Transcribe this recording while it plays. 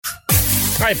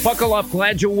right, buckle up.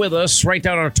 Glad you're with us. Write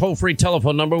down our toll-free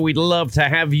telephone number. We'd love to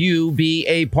have you be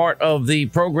a part of the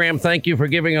program. Thank you for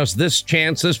giving us this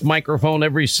chance, this microphone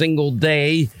every single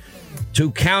day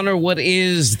to counter what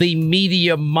is the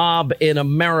media mob in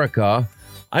America.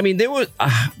 I mean,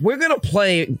 we're going to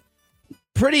play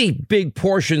pretty big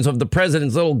portions of the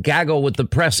president's little gaggle with the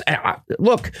press.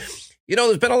 Look,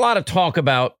 there's been a lot of talk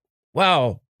about,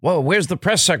 well, where's the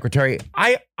press secretary?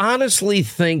 I honestly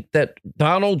think that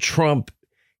Donald Trump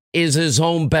is his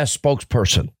own best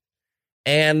spokesperson.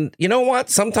 And you know what?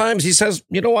 Sometimes he says,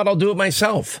 you know what? I'll do it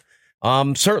myself.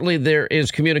 Certainly there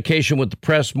is communication with the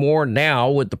press more now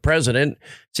with the president.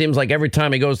 Seems like every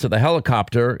time he goes to the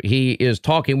helicopter, he is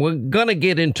talking. We're going to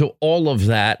get into all of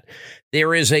that.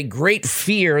 There is a great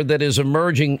fear that is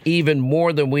emerging even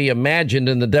more than we imagined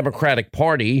in the Democratic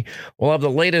Party. We'll have the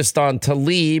latest on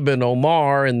Tlaib and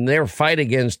Omar and their fight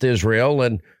against Israel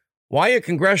and why are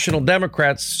congressional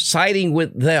Democrats siding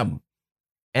with them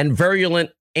and virulent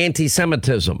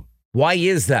anti-Semitism. Why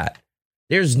is that?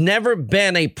 There's never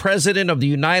been a president of the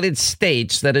United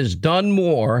States that has done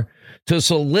more to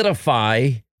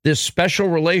solidify this special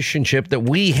relationship that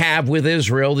we have with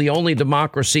Israel, the only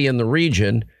democracy in the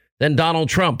region, than Donald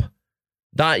Trump.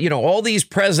 All these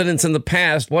presidents in the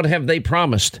past, what have they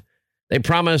promised? They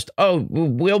promised,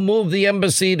 we'll move the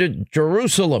embassy to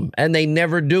Jerusalem, and they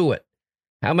never do it.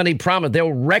 How many promise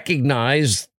they'll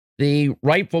recognize the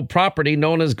rightful property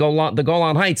known as the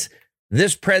Golan Heights?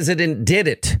 This president did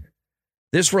it.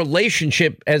 This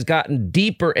relationship has gotten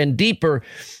deeper and deeper.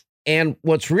 And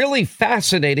what's really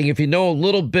fascinating, if you know a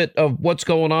little bit of what's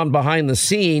going on behind the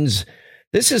scenes,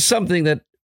 this is something that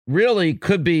really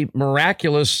could be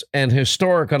miraculous and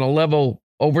historic on a level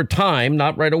over time,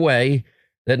 not right away,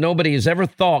 that nobody has ever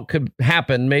thought could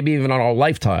happen, maybe even on our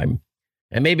lifetime.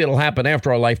 And maybe it'll happen after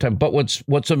our lifetime. But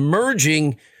what's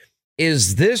emerging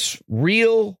is this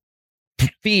real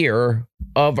fear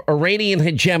of Iranian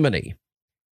hegemony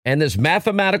and this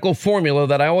mathematical formula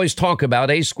that I always talk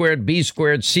about, A squared, B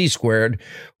squared, C squared.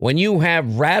 When you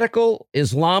have radical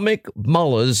Islamic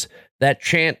mullahs that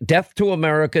chant death to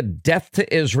America, death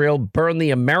to Israel, burn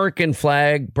the American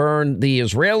flag, burn the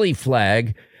Israeli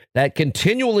flag, that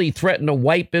continually threaten to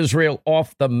wipe Israel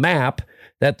off the map,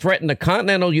 that threaten the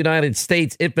continental United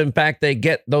States if, in fact, they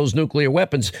get those nuclear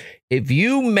weapons. If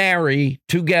you marry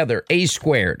together A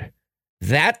squared,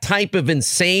 that type of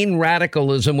insane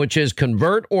radicalism, which is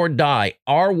convert or die,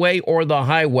 our way or the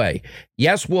highway,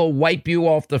 yes, we'll wipe you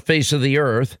off the face of the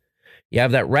earth. You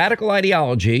have that radical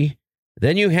ideology.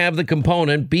 Then you have the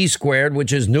component B squared,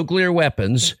 which is nuclear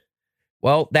weapons.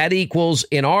 Well, that equals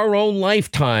in our own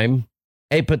lifetime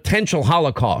a potential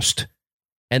Holocaust.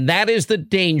 And that is the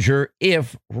danger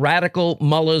if radical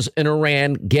mullahs in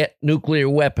Iran get nuclear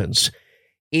weapons.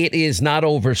 It is not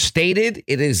overstated.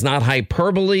 It is not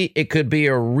hyperbole. It could be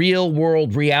a real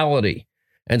world reality.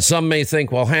 And some may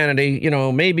think, well,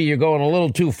 Hannity, maybe you're going a little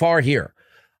too far here.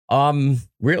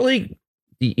 Really?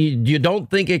 You don't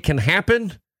think it can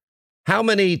happen? How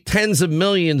many tens of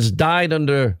millions died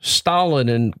under Stalin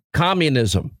and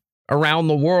communism around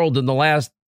the world in the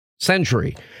last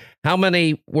century? How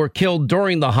many were killed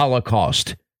during the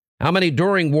Holocaust? How many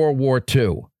during World War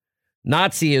II?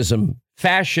 Nazism,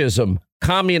 fascism,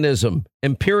 communism,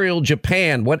 imperial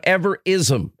Japan, whatever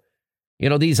ism.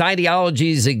 These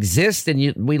ideologies exist,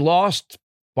 and we lost,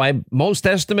 by most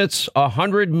estimates,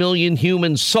 100 million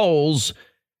human souls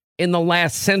in the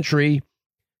last century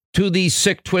to these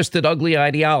sick, twisted, ugly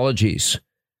ideologies.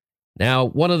 Now,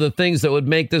 one of the things that would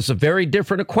make this a very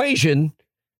different equation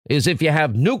is if you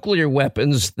have nuclear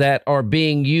weapons that are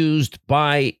being used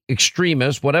by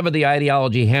extremists, whatever the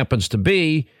ideology happens to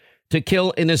be, to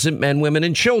kill innocent men, women,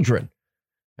 and children.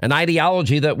 An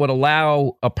ideology that would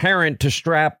allow a parent to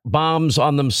strap bombs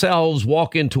on themselves,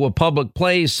 walk into a public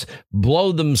place,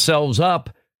 blow themselves up,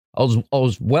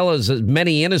 as well as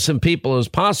many innocent people as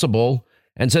possible,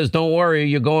 and says, don't worry,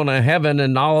 you're going to heaven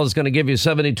and Allah's going to give you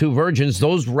 72 virgins.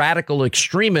 Those radical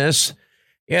extremists,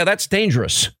 yeah, that's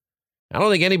dangerous. I don't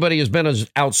think anybody has been as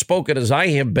outspoken as I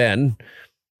have been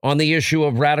on the issue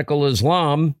of radical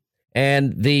Islam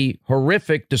and the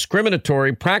horrific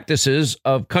discriminatory practices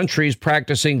of countries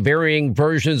practicing varying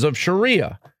versions of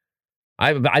Sharia.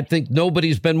 I think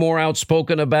nobody's been more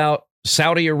outspoken about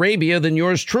Saudi Arabia than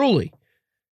yours truly.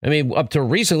 I mean, up to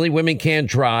recently, women can't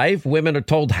drive. Women are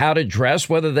told how to dress,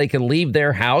 whether they can leave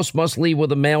their house, must leave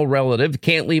with a male relative,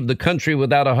 can't leave the country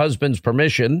without a husband's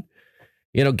permission.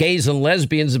 Gays and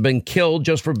lesbians have been killed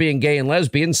just for being gay and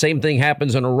lesbian. Same thing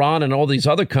happens in Iran and all these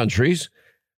other countries.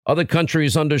 Other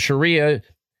countries under Sharia,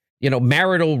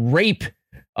 marital rape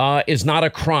is not a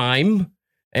crime.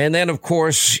 And then, of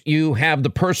course, you have the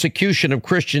persecution of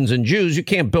Christians and Jews. You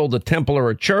can't build a temple or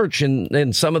a church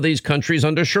in some of these countries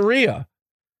under Sharia.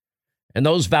 And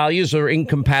those values are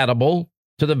incompatible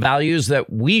to the values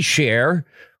that we share,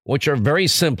 which are very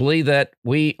simply that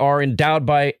we are endowed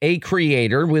by a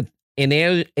creator with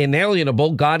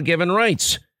inalienable God-given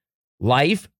rights,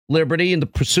 life, liberty, and the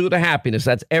pursuit of happiness.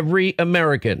 That's every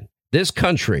American, this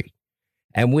country.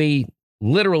 And we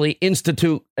literally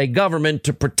institute a government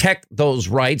to protect those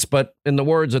rights. But in the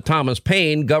words of Thomas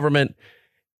Paine, government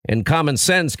and common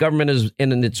sense, government is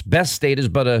in its best state is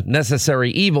but a necessary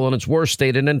evil, and its worst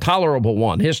state an intolerable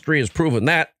one. History has proven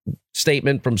that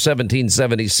statement from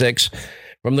 1776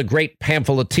 from the great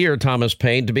pamphleteer Thomas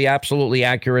Paine to be absolutely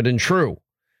accurate and true.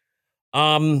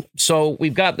 So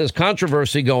we've got this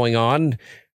controversy going on.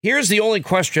 Here's the only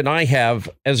question I have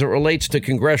as it relates to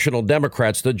congressional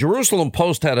Democrats. The Jerusalem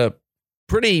Post had a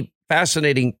pretty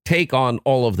fascinating take on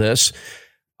all of this,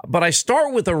 but I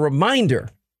start with a reminder.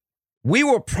 We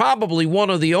were probably one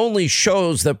of the only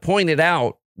shows that pointed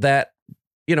out that,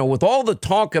 you know, with all the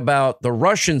talk about the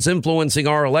Russians influencing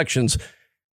our elections,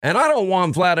 and I don't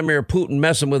want Vladimir Putin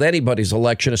messing with anybody's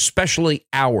election, especially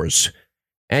ours.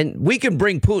 And we can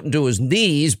bring Putin to his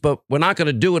knees, but we're not going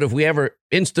to do it if we ever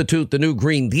institute the new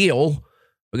Green Deal,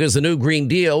 because the new Green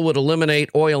Deal would eliminate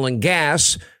oil and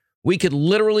gas. We could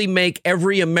literally make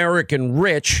every American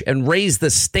rich and raise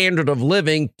the standard of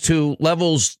living to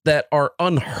levels that are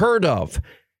unheard of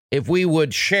if we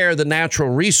would share the natural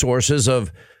resources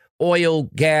of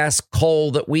oil, gas, coal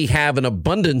that we have in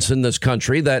abundance in this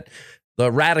country that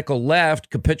the radical left,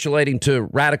 capitulating to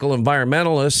radical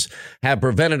environmentalists, have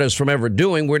prevented us from ever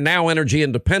doing. We're now energy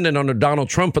independent under Donald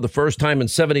Trump for the first time in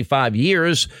 75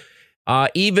 years.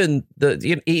 Even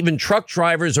truck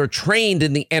drivers are trained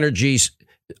in the energy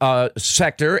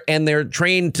sector, and they're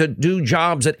trained to do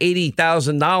jobs at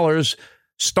 $80,000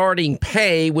 starting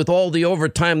pay with all the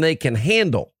overtime they can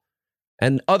handle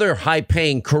and other high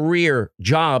paying career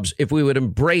jobs if we would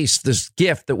embrace this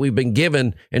gift that we've been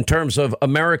given in terms of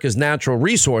America's natural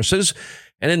resources.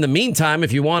 And in the meantime,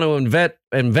 if you want to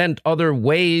invent other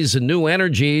ways and new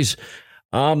energies,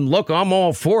 look, I'm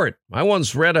all for it. I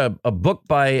once read a book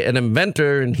by an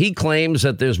inventor, and he claims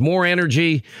that there's more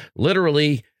energy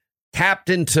literally tapped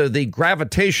into the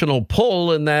gravitational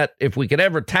pull, and that if we could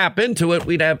ever tap into it,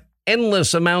 we'd have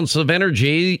endless amounts of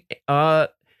energy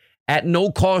at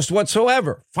no cost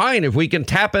whatsoever. Fine, if we can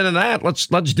tap into that, let's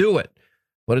do it.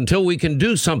 But until we can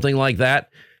do something like that,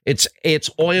 it's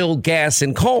oil, gas,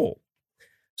 and coal.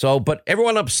 So, but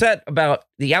everyone upset about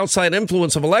the outside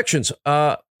influence of elections.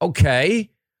 Okay,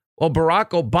 well,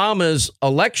 Barack Obama's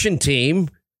election team,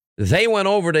 they went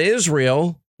over to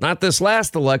Israel, not this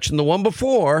last election, the one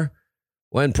before,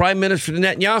 when Prime Minister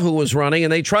Netanyahu was running,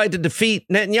 and they tried to defeat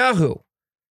Netanyahu.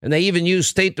 And they even used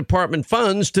State Department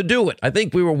funds to do it. I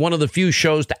think we were one of the few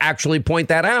shows to actually point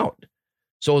that out.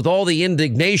 So with all the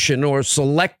indignation or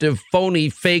selective, phony,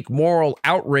 fake moral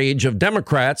outrage of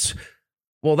Democrats,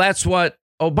 well, that's what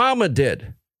Obama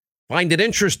did. Find it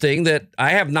interesting that I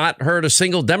have not heard a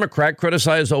single Democrat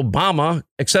criticize Obama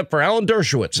except for Alan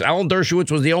Dershowitz. Alan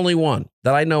Dershowitz was the only one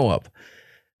that I know of.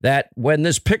 That when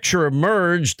this picture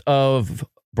emerged of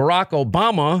Barack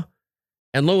Obama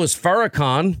and Louis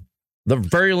Farrakhan, the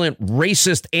virulent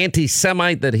racist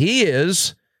anti-Semite that he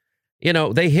is, you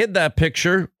know, they hid that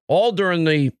picture all during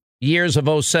the years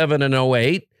of 07 and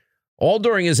 08, all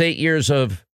during his 8 years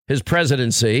of his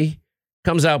presidency,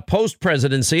 comes out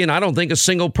post-presidency, and I don't think a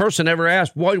single person ever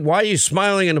asked, why are you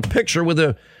smiling in a picture with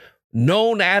a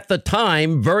known at the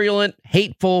time virulent,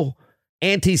 hateful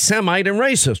anti-Semite and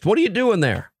racist? What are you doing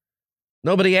there?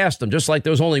 Nobody asked him, just like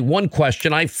there was only one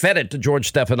question. I fed it to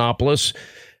George Stephanopoulos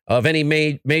of any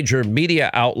major media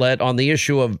outlet on the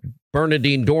issue of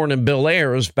Bernardine Dorn and Bill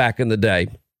Ayers back in the day.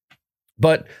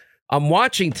 But I'm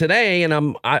watching today, and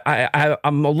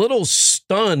I'm a little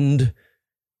stunned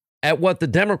at what the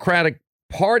Democratic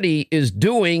Party is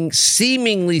doing,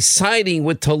 seemingly siding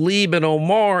with Tlaib and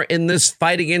Omar in this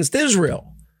fight against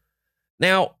Israel.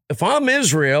 Now, if I'm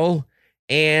Israel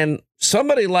and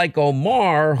somebody like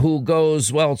Omar, who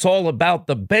goes, well, it's all about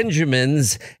the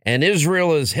Benjamins, and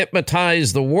Israel has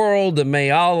hypnotized the world, and may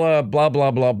Allah, blah,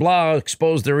 blah, blah, blah,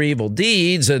 expose their evil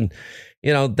deeds, and,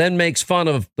 you know, then makes fun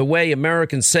of the way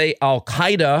Americans say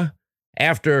Al-Qaeda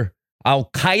after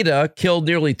Al-Qaeda killed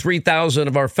nearly 3,000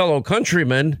 of our fellow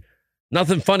countrymen.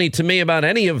 Nothing funny to me about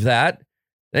any of that.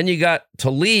 Then you got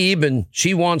Tlaib, and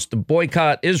she wants to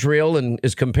boycott Israel and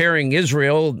is comparing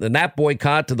Israel and that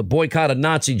boycott to the boycott of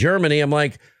Nazi Germany. I'm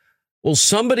like, will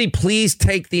somebody please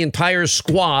take the entire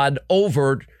squad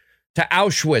over to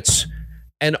Auschwitz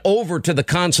and over to the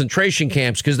concentration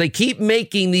camps, because they keep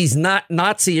making these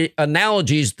Nazi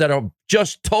analogies that are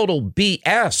just total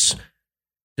BS.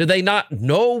 Did they not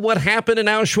know what happened in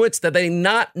Auschwitz? Did they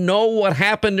not know what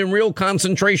happened in real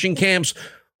concentration camps?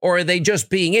 Or are they just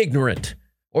being ignorant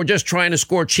or just trying to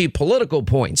score cheap political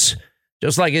points?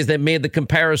 Just like as they made the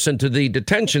comparison to the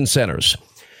detention centers.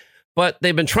 But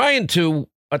they've been trying to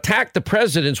attack the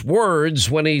president's words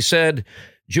when he said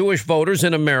Jewish voters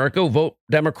in America who vote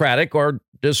Democratic are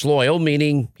disloyal,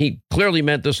 meaning he clearly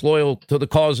meant disloyal to the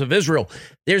cause of Israel.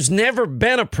 There's never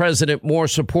been a president more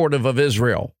supportive of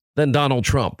Israel than Donald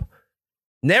Trump.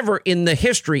 Never in the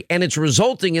history. And it's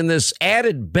resulting in this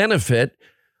added benefit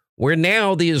where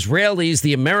now the Israelis,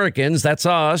 the Americans, that's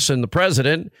us and the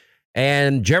president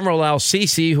and General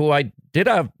al-Sisi, who I did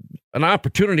have an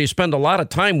opportunity to spend a lot of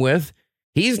time with,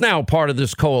 he's now part of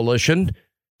this coalition.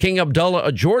 King Abdullah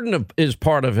of Jordan is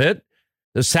part of it.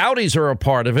 The Saudis are a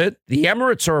part of it. The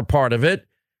Emirates are a part of it.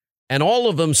 And all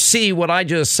of them see what I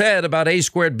just said about A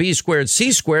squared, B squared,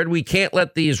 C squared. We can't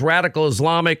let these radical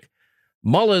Islamic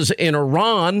mullahs in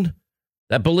Iran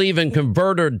that believe in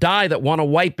convert or die, that want to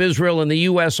wipe Israel and the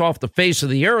U.S. off the face of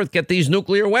the earth, get these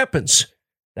nuclear weapons.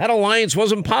 That alliance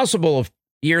wasn't possible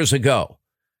years ago.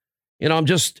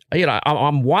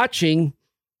 I'm watching,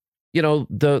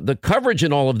 the coverage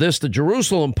in all of this. The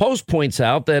Jerusalem Post points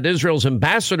out that Israel's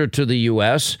ambassador to the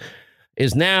U.S.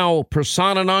 is now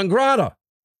persona non grata.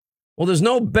 Well, there's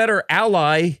no better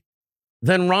ally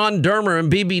than Ron Dermer and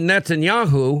Bibi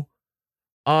Netanyahu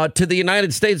to the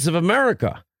United States of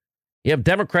America. You have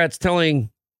Democrats telling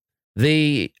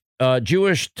the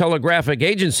Jewish Telegraphic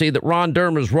Agency that Ron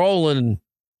Dermer's role in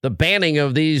the banning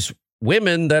of these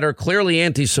women that are clearly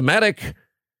anti-Semitic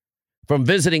from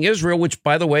visiting Israel, which,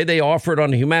 by the way, they offered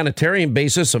on a humanitarian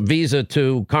basis a visa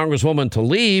to Congresswoman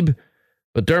Tlaib,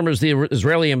 but Dermer's the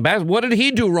Israeli ambassador. What did he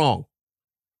do wrong?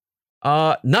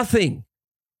 Nothing.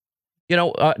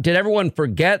 Did everyone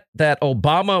forget that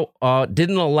Obama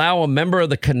didn't allow a member of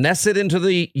the Knesset into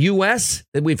the U.S.?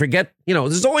 Did we forget?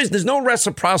 There's no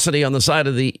reciprocity on the side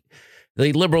of the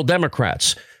liberal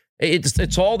Democrats.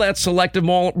 It's all that selective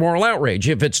moral outrage.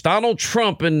 If it's Donald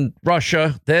Trump in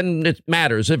Russia, then it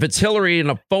matters. If it's Hillary in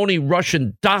a phony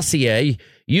Russian dossier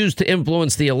used to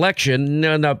influence the election,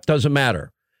 no, it doesn't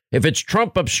matter. If it's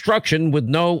Trump obstruction with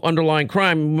no underlying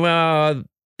crime,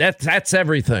 that's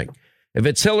everything. If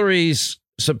it's Hillary's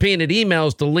subpoenaed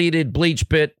emails, deleted, bleach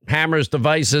bit, hammers,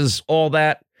 devices, all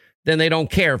that, then they don't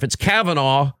care. If it's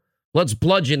Kavanaugh, let's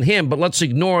bludgeon him, but let's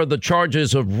ignore the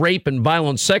charges of rape and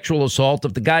violent sexual assault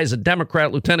if the guy's a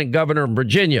Democrat lieutenant governor in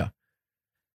Virginia.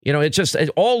 It's just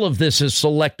all of this is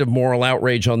selective moral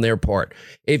outrage on their part.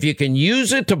 If you can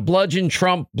use it to bludgeon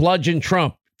Trump, bludgeon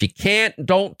Trump. If you can't,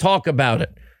 don't talk about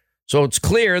it. So it's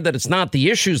clear that it's not the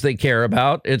issues they care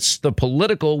about. It's the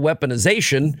political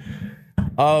weaponization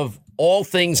of all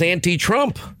things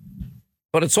anti-Trump.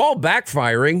 But it's all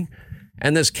backfiring.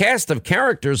 And this cast of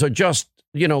characters are just,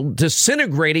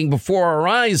 disintegrating before our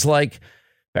eyes. Like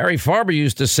Barry Farber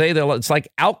used to say, that it's like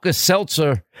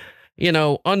Alka-Seltzer,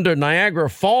 under Niagara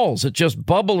Falls. It's just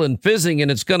bubbling, fizzing,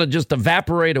 and it's going to just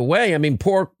evaporate away. I mean,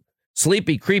 poor,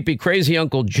 sleepy, creepy, crazy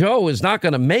Uncle Joe is not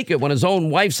going to make it when his own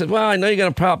wife said, well, I know you're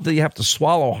going to probably have to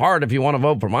swallow hard if you want to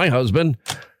vote for my husband.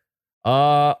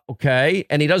 Okay.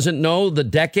 And he doesn't know the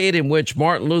decade in which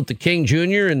Martin Luther King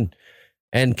Jr.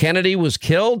 and Kennedy was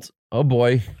killed. Oh,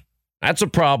 boy, that's a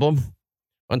problem.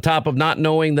 On top of not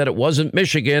knowing that it wasn't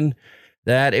Michigan,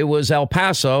 that it was El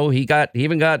Paso. He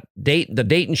even got the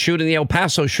Dayton shooting, the El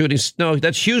Paso shooting. No,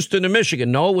 that's Houston and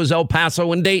Michigan. No, it was El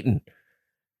Paso and Dayton.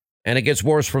 And it gets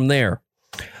worse from there.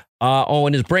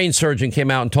 And his brain surgeon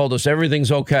came out and told us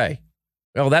everything's okay.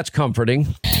 Well, that's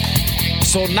comforting.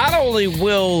 So not only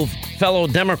will fellow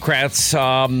Democrats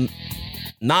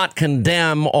not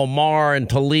condemn Omar and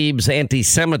Tlaib's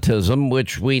anti-Semitism,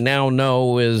 which we now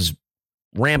know is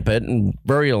rampant and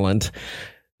virulent,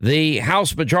 the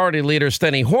House Majority Leader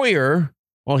Steny Hoyer,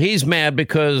 well, he's mad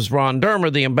because Ron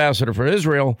Dermer, the ambassador for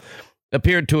Israel,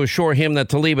 appeared to assure him that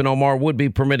Tlaib and Omar would be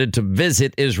permitted to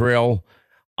visit Israel.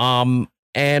 And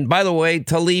by the way,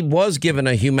 Tlaib was given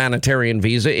a humanitarian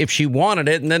visa if she wanted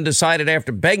it, and then decided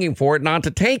after begging for it not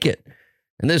to take it.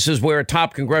 And this is where a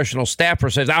top congressional staffer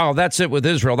says, oh, that's it with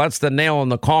Israel. That's the nail in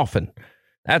the coffin.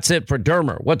 That's it for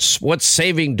Dermer. What's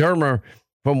saving Dermer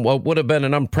from what would have been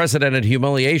an unprecedented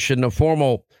humiliation, a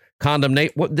formal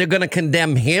condemnation? They're going to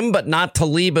condemn him, but not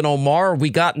Tlaib and Omar. Have we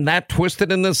gotten that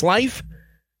twisted in this life?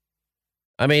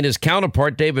 I mean, his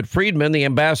counterpart, David Friedman, the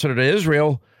ambassador to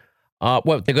Israel, they're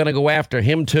going to go after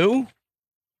him, too?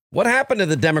 What happened to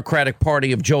the Democratic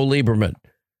Party of Joe Lieberman?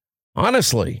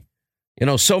 Honestly,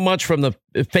 So much from the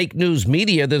fake news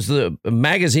media. There's a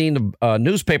magazine,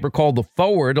 newspaper called The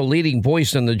Forward, a leading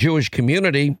voice in the Jewish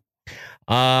community.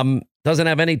 Doesn't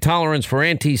have any tolerance for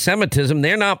anti-Semitism.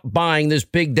 They're not buying this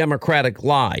big Democratic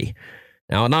lie.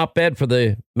 Now, an op-ed for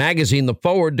the magazine The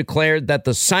Forward declared that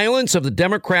the silence of the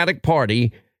Democratic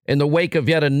Party in the wake of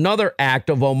yet another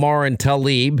act of Omar and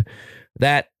Tlaib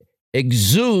that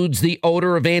exudes the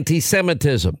odor of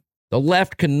anti-Semitism. The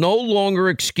left can no longer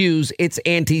excuse its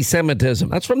anti-Semitism.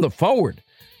 That's from The Forward.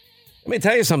 Let me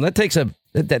tell you something.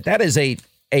 That is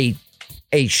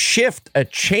a shift, a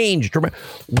change.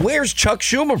 Where's Chuck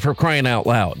Schumer, for crying out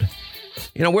loud?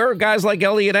 Where are guys like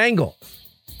Elliot Engel,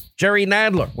 Jerry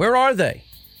Nadler? Where are they?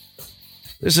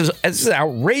 This is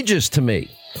outrageous to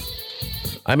me.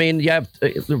 I mean, you have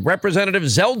Representative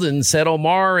Zeldin said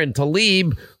Omar and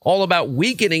Tlaib all about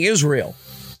weakening Israel,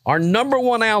 our number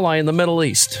one ally in the Middle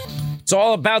East. It's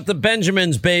all about the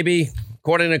Benjamins, baby,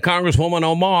 according to Congresswoman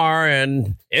Omar,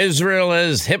 and Israel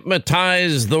has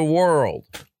hypnotized the world.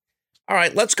 All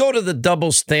right, let's go to the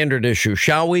double standard issue,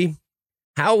 shall we?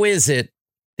 How is it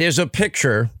there's a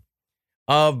picture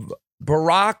of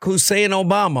Barack Hussein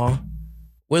Obama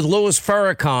with Louis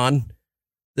Farrakhan,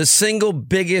 the single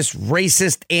biggest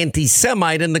racist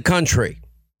anti-Semite in the country?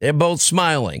 They're both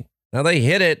smiling. Now, they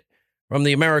hid it from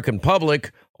the American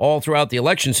public all throughout the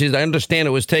election season. I understand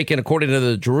it was taken, according to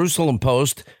the Jerusalem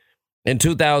Post, in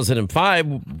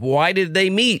 2005. Why did they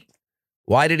meet?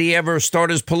 Why did he ever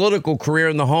start his political career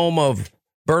in the home of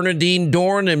Bernardine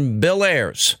Dorn and Bill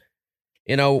Ayers?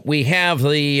 We have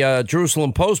the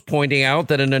Jerusalem Post pointing out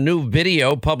that in a new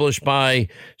video published by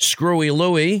Screwy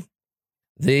Louie,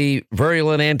 the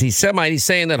virulent anti-Semite, he's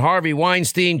saying that Harvey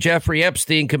Weinstein, Jeffrey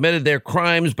Epstein committed their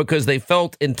crimes because they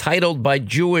felt entitled by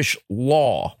Jewish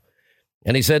law.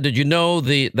 And he said, did you know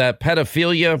that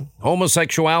pedophilia,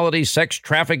 homosexuality, sex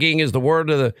trafficking is the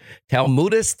word of the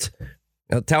Talmudist?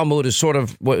 Talmud is sort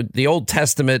of the Old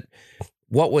Testament.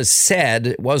 What was said,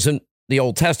 it wasn't the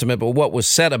Old Testament, but what was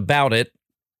said about it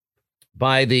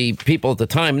by the people at the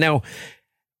time. Now,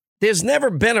 there's never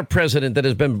been a president that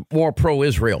has been more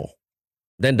pro-Israel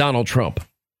than Donald Trump.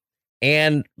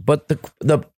 But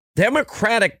the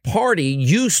Democratic Party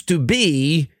used to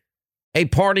be a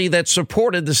party that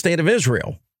supported the state of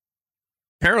Israel.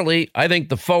 Apparently, I think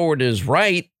the Forward is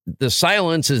right. The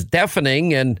silence is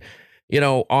deafening. And,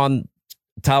 on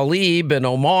Tlaib and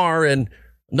Omar, and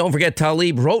don't forget,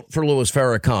 Tlaib wrote for Louis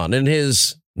Farrakhan in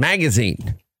his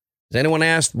magazine. Has anyone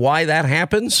asked why that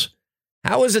happens?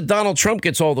 How is it Donald Trump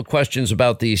gets all the questions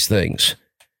about these things?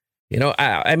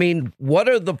 I mean, what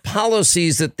are the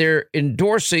policies that they're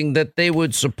endorsing that they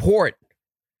would support?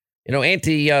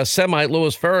 Anti-Semite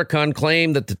Louis Farrakhan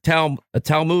claimed that the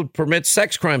Talmud permits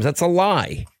sex crimes. That's a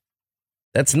lie.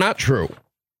 That's not true,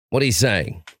 what he's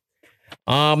saying.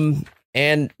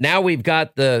 And now we've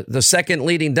got the second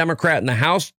leading Democrat in the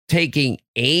House taking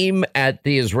aim at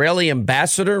the Israeli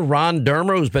ambassador, Ron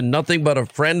Dermer, who's been nothing but a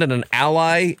friend and an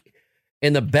ally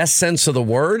in the best sense of the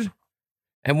word.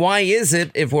 And why is it,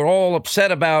 if we're all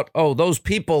upset about, those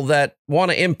people that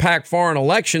want to impact foreign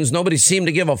elections, nobody seemed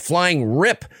to give a flying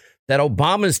rip that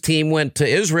Obama's team went to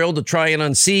Israel to try and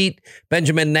unseat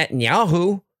Benjamin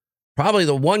Netanyahu, probably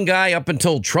the one guy up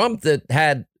until Trump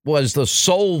that was the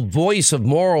sole voice of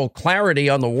moral clarity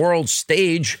on the world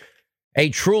stage, a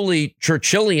truly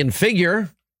Churchillian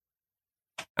figure.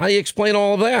 How do you explain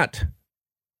all of that?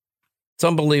 It's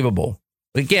unbelievable.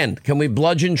 Again, can we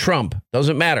bludgeon Trump?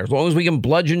 Doesn't matter, as long as we can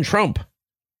bludgeon Trump.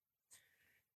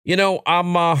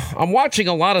 I'm watching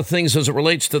a lot of things as it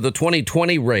relates to the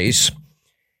 2020 race,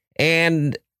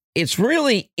 and it's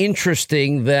really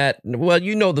interesting that,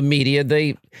 the media,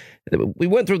 we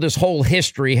went through this whole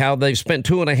history, how they've spent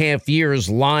 2.5 years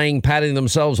lying, patting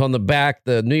themselves on the back.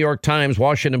 The New York Times,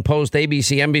 Washington Post,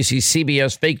 ABC, NBC,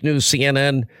 CBS, fake news,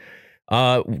 CNN,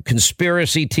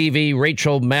 Conspiracy TV,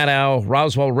 Rachel Maddow,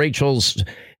 Roswell Rachel's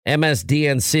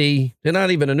MSDNC. They're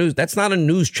not even a news. That's not a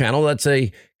news channel. That's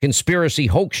a conspiracy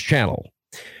hoax channel.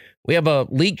 We have a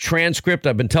leaked transcript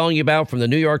I've been telling you about from the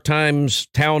New York Times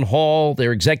town hall.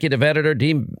 Their executive editor,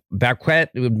 Dean Baquet,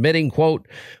 admitting, quote,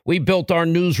 "We built our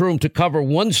newsroom to cover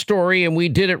one story and we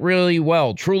did it really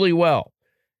well, truly well."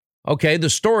 Okay, the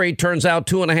story turns out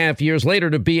 2.5 years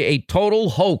later to be a total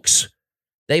hoax.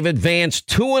 They've advanced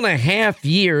 2.5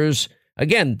 years.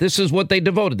 Again, this is what they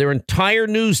devoted their entire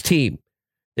news team,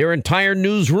 their entire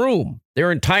newsroom,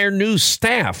 their entire news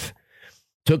staff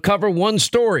to cover one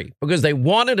story because they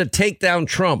wanted to take down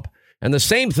Trump. And the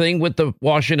same thing with the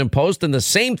Washington Post, and the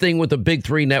same thing with the big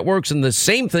three networks, and the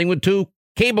same thing with 2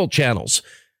 cable channels.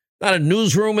 Not a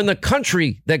newsroom in the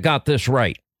country that got this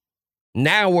right.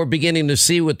 Now we're beginning to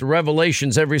see with the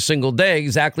revelations every single day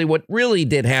exactly what really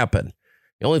did happen.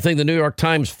 The only thing the New York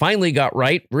Times finally got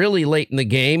right, really late in the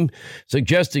game,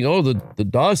 suggesting, the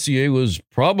dossier was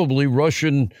probably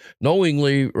Russian,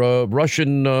 knowingly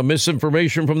Russian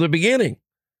misinformation from the beginning.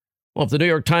 Well, if the New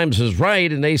York Times is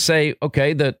right and they say,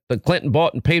 okay, that the Clinton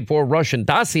bought and paid for Russian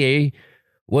dossier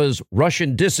was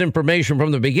Russian disinformation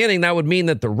from the beginning, that would mean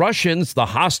that the Russians, the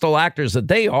hostile actors that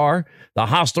they are, the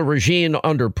hostile regime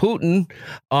under Putin,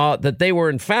 that they were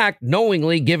in fact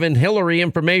knowingly given Hillary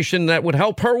information that would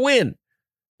help her win.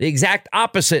 The exact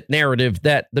opposite narrative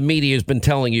that the media has been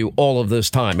telling you all of this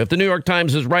time. If the New York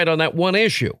Times is right on that one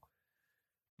issue,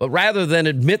 but rather than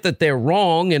admit that they're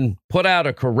wrong and put out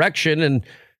a correction, and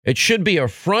it should be a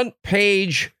front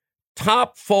page,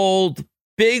 top fold,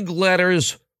 big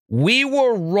letters. We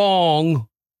were wrong.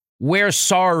 We're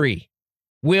sorry.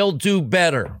 We'll do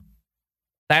better.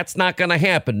 That's not going to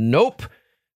happen. Nope.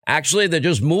 Actually, they're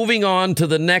just moving on to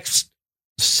the next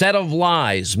set of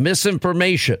lies,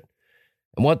 misinformation.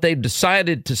 And what they've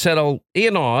decided to settle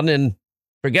in on, and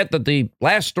forget that the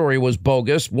last story was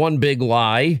bogus, one big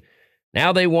lie.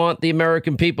 Now they want the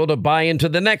American people to buy into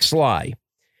the next lie.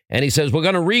 And he says, we're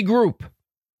going to regroup.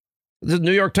 The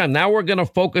New York Times. Now we're going to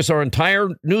focus our entire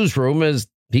newsroom, as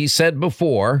he said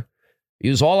before,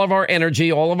 use all of our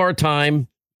energy, all of our time.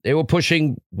 They were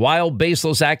pushing wild,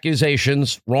 baseless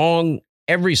accusations, wrong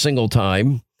every single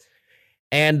time,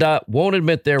 and won't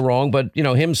admit they're wrong. But,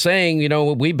 him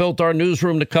saying, we built our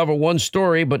newsroom to cover one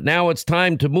story, but now it's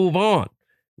time to move on,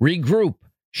 regroup,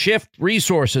 shift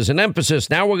resources and emphasis.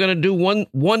 Now we're going to do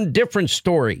one different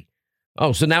story.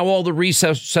 Oh, so now all the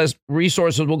resources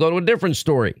will go to a different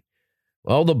story.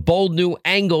 Well, the bold new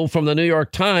angle from the New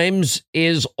York Times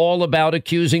is all about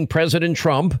accusing President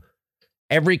Trump,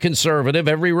 every conservative,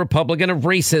 every Republican, of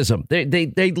racism.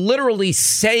 They literally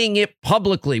saying it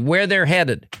publicly where they're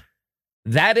headed.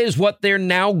 That is what they're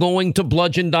now going to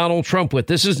bludgeon Donald Trump with.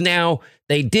 This is now,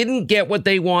 they didn't get what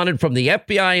they wanted from the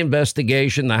FBI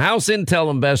investigation, the House Intel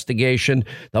investigation,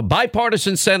 the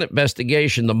bipartisan Senate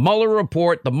investigation, the Mueller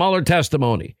report, the Mueller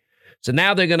testimony. So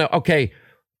now they're going to, okay,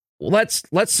 let's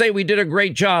say we did a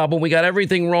great job and we got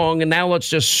everything wrong, and now let's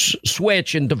just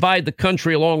switch and divide the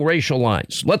country along racial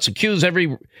lines. Let's accuse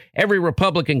every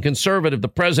Republican conservative, the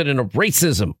president, of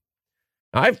racism.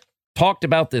 I've talked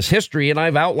about this history, and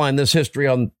I've outlined this history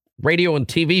on radio and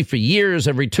TV for years,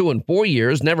 every 2 and 4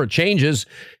 years, never changes.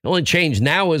 The only change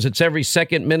now is it's every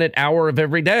second, minute, hour of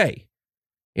every day.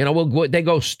 They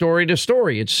go story to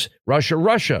story. It's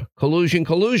Russia, collusion,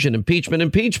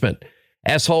 impeachment,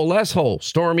 S-hole,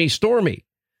 stormy,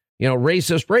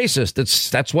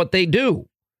 racist. That's what they do.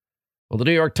 Well, the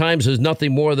New York Times is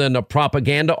nothing more than a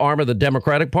propaganda arm of the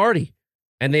Democratic Party.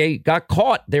 And they got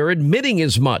caught. They're admitting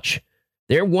as much.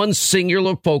 Their one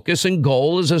singular focus and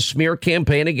goal is a smear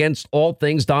campaign against all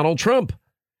things Donald Trump.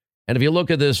 And if you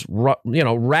look at this,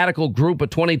 radical group of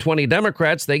 2020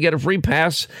 Democrats, they get a free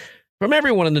pass from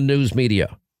everyone in the news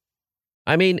media.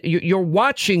 I mean, you're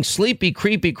watching sleepy,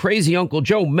 creepy, crazy Uncle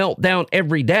Joe melt down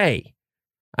every day.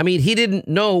 I mean, he didn't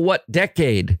know what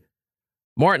decade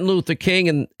Martin Luther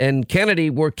King and Kennedy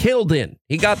were killed in.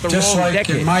 He got the just wrong like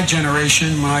decade. In my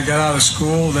generation, when I got out of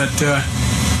school, that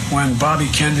when Bobby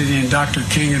Kennedy and Dr.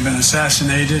 King had been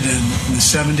assassinated in the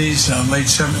 70s, late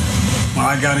 70s, when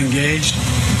I got engaged.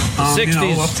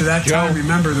 60s, up to that time,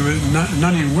 remember, there was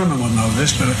none of you women will know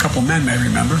this, but a couple men may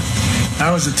remember.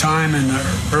 That was a time in the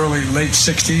late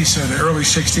 60s, or the early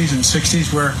 60s and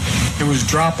 60s, where it was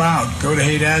drop out, go to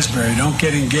Haight-Ashbury, don't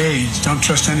get engaged, don't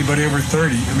trust anybody over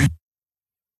 30.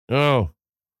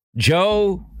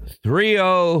 Joe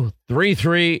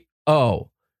 30330.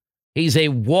 He's a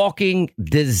walking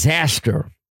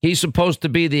disaster. He's supposed to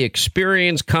be the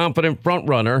experienced, confident front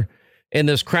runner in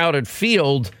this crowded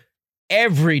field.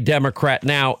 Every Democrat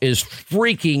now is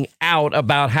freaking out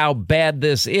about how bad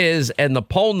this is, and the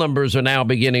poll numbers are now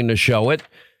beginning to show it.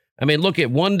 I mean, look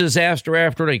at one disaster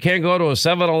after another. You can't go to a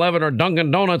 7-Eleven or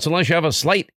Dunkin' Donuts unless you have a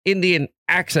slight Indian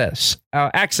accent.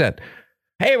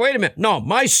 Hey, wait a minute. No,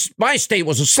 my state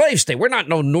was a slave state. We're not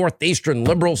no northeastern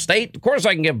liberal state. Of course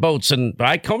I can get votes, and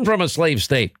I come from a slave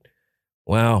state.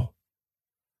 Wow.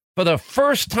 For the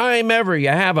first time ever, you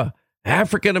have a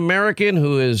African-American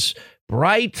who is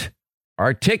bright,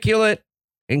 articulate,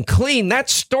 and clean.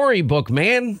 That's storybook,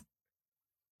 man.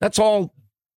 That's all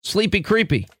sleepy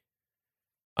creepy.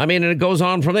 I mean, and it goes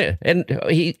on from there. And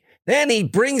he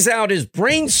brings out his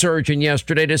brain surgeon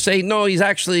yesterday to say, no, he's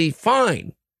actually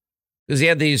fine. Because he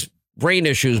had these brain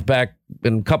issues back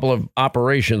in a couple of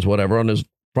operations, whatever, on his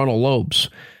frontal lobes.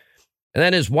 And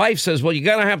then his wife says, well, you're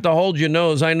going to have to hold your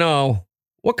nose. I know.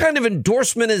 What kind of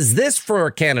endorsement is this for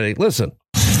a candidate? Listen.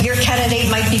 Your candidate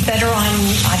might be better on,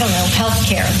 I don't know, health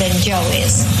care than Joe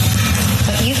is.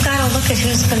 But you've got to look at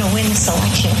who's going to win this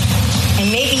election. And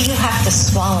maybe you have to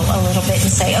swallow a little bit and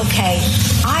say, okay,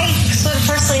 I sort of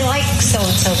personally like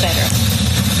so-and-so better.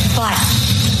 But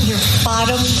your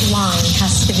bottom line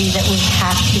has to be that we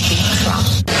have to beat Trump.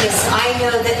 Because I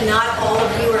know that not all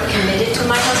of you are committed to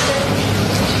my husband.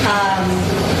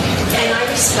 And I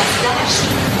respect that.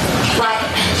 But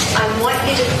I want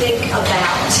you to think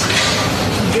about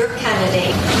your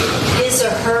candidate, his or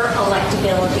her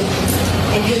electability,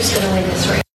 and who's going to win this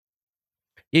race.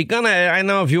 I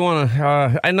know if you want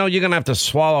to, I know you're going to have to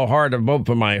swallow hard to vote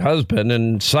for my husband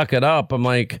and suck it up. I'm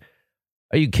like,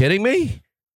 are you kidding me?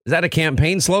 Is that a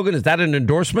campaign slogan? Is that an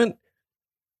endorsement?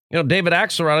 You know, David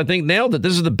Axelrod, I think, nailed it.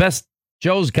 This is the best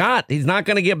Joe's got. He's not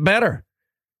going to get better.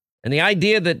 And the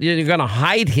idea that you're going to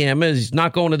hide him as he's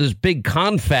not going to this big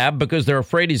confab because they're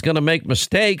afraid he's going to make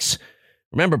mistakes.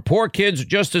 Remember, poor kids are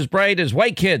just as bright as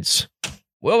white kids.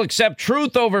 We'll accept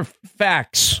truth over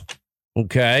facts.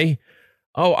 Okay.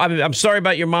 Oh, I'm sorry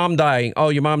about your mom dying. Oh,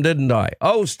 your mom didn't die.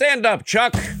 Oh, stand up,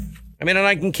 Chuck. I mean, and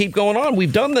I can keep going on.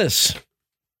 We've done this.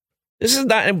 This is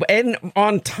not. And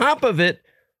on top of it,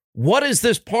 what does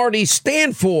this party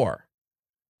stand for?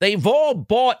 They've all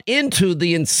bought into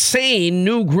the insane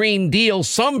new Green Deal,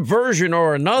 some version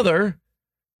or another.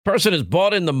 Person has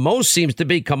bought in the most seems to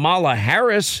be Kamala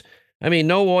Harris. I mean,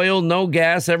 no oil, no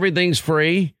gas, everything's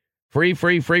free. Free,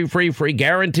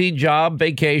 guaranteed job,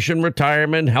 vacation,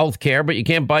 retirement, health care, but you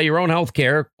can't buy your own health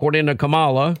care, according to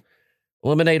Kamala.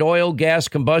 Eliminate oil, gas,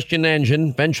 combustion engine,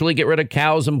 eventually get rid of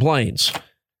cows and planes.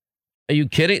 Are you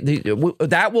kidding?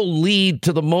 That will lead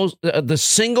to the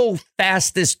single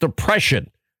fastest depression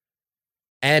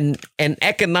and an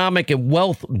economic and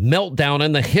wealth meltdown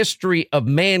in the history of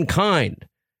mankind.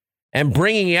 And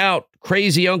bringing out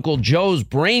crazy Uncle Joe's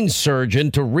brain surgeon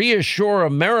to reassure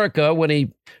America when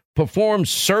he performed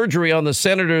surgery on the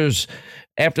senators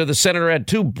after the senator had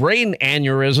 2 brain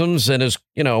aneurysms and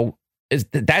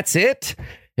that's it.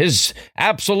 Is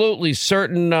absolutely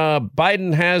certain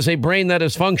Biden has a brain that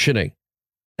is functioning.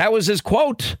 That was his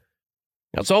quote.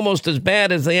 That's almost as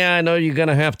bad as I know you're going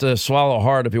to have to swallow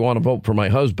hard if you want to vote for my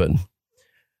husband.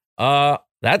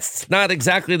 That's not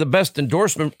exactly the best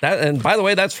endorsement. And by the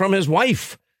way, that's from his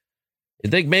wife. You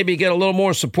think maybe get a little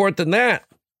more support than that?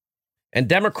 And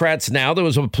Democrats now, there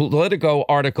was a Politico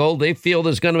article, they feel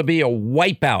there's going to be a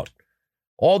wipeout.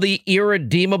 All the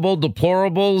irredeemable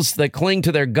deplorables that cling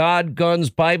to their God, guns,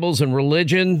 Bibles, and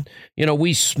religion. You know,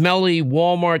 we smelly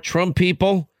Walmart Trump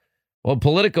people. Well,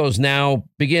 Politico's now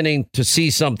beginning to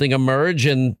see something emerge,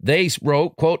 and they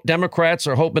wrote, quote, Democrats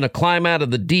are hoping to climb out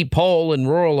of the deep hole in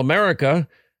rural America.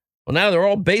 Well, now they're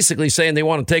all basically saying they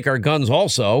want to take our guns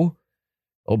also.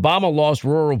 Obama lost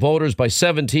rural voters by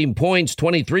 17 points,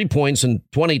 23 points in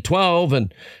 2012,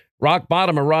 and rock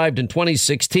bottom arrived in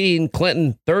 2016.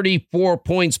 Clinton, 34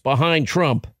 points behind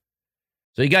Trump.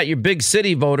 So you got your big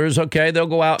city voters. OK, they'll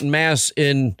go out en masse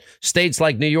in states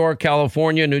like New York,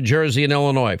 California, New Jersey, and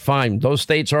Illinois. Fine. Those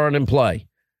states aren't in play.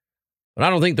 But I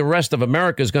don't think the rest of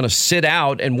America is going to sit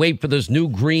out and wait for this new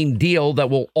Green Deal that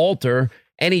will alter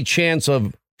any chance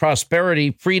of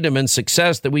prosperity, freedom, and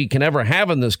success that we can ever have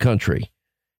in this country.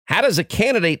 How does a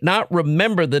candidate not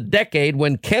remember the decade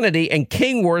when Kennedy and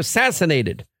King were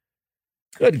assassinated?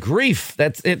 Good grief.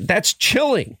 That's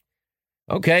chilling.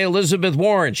 OK, Elizabeth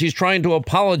Warren, she's trying to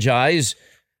apologize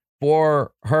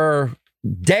for her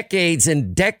decades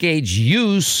and decades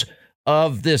use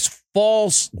of this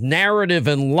false narrative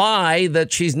and lie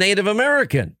that she's Native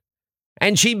American.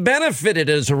 And she benefited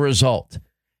as a result.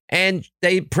 And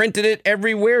they printed it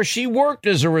everywhere she worked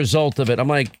as a result of it. I'm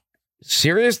like,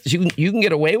 serious? You can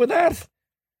get away with that?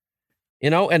 You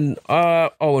know, and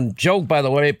and joke, by the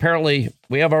way, apparently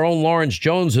we have our own Lawrence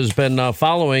Jones has been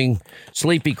following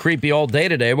Sleepy Creepy all day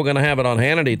today. We're going to have it on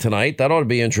Hannity tonight. That ought to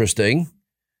be interesting.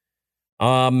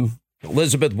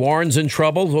 Elizabeth Warren's in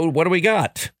trouble. What do we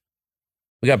got?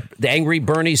 We got the angry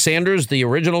Bernie Sanders, the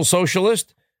original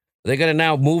socialist. Are they going to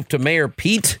now move to Mayor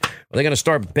Pete? Are they going to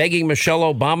start begging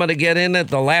Michelle Obama to get in at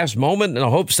the last moment in the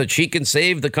hopes that she can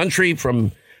save the country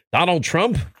from Donald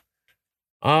Trump?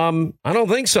 I don't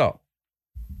think so.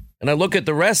 And I look at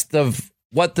the rest of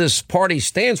what this party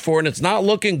stands for, and it's not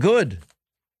looking good.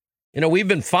 You know, we've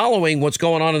been following what's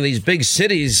going on in these big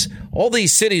cities. All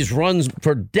these cities run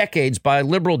for decades by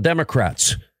liberal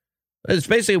Democrats. It's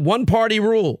basically one party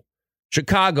rule.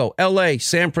 Chicago, L.A.,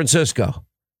 San Francisco,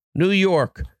 New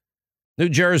York, New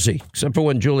Jersey, except for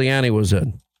when Giuliani was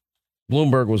in.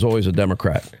 Bloomberg was always a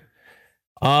Democrat.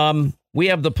 We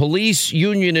have the police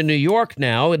union in New York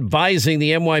now advising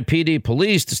the NYPD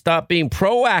police to stop being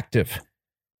proactive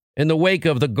in the wake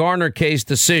of the Garner case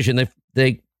decision.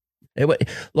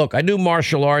 Look, I do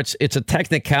martial arts. It's a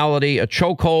technicality. A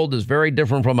chokehold is very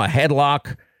different from a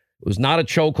headlock. It was not a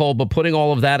chokehold, but putting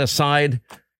all of that aside,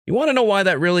 you want to know why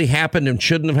that really happened and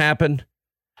shouldn't have happened?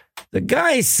 The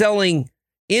guy selling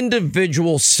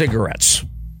individual cigarettes.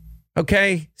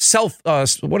 Okay.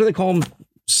 What do they call them?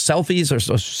 Selfies or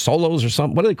solos or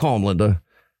something? What do they call them, Linda?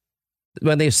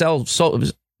 When they sell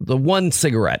the one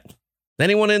cigarette.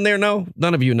 Anyone in there know?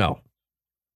 None of you know.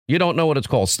 You don't know what it's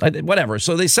called. Whatever.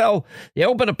 So they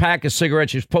open a pack of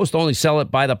cigarettes. You're supposed to only sell it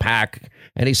by the pack.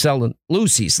 And he's selling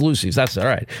Lucy's. That's all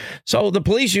right. So the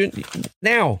police union.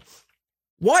 Now,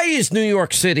 why is New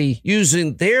York City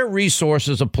using their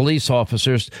resources of police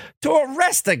officers to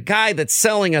arrest a guy that's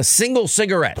selling a single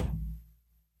cigarette?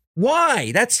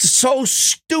 Why? That's so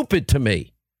stupid to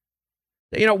me.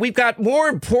 You know, we've got more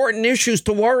important issues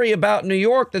to worry about in New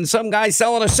York than some guy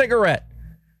selling a cigarette.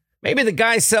 Maybe the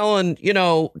guy selling,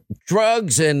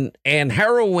 drugs and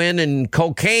heroin and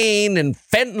cocaine and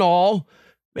fentanyl.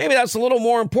 Maybe that's a little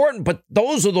more important. But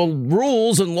those are the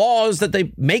rules and laws that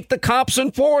they make the cops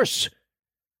enforce.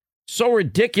 So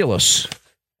ridiculous.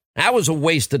 That was a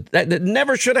waste. That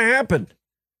never should have happened.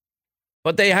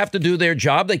 But they have to do their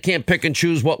job. They can't pick and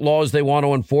choose what laws they want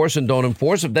to enforce and don't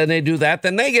enforce. If then they do that,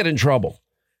 then they get in trouble.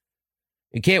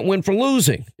 You can't win for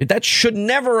losing. That should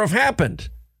never have happened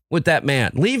with that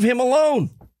man. Leave him alone.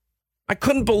 I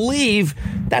couldn't believe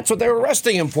that's what they were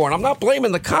arresting him for. And I'm not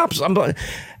blaming the cops.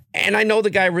 And I know the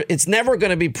guy, it's never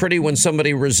going to be pretty when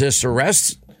somebody resists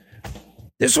arrest.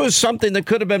 This was something that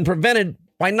could have been prevented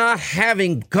by not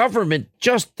having government,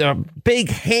 just a big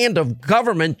hand of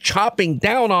government chopping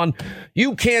down on,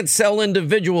 you can't sell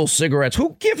individual cigarettes.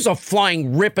 Who gives a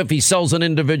flying rip if he sells an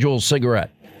individual cigarette?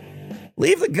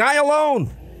 Leave the guy alone.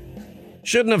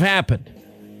 Shouldn't have happened.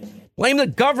 Blame the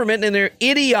government and their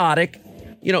idiotic,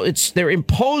 they're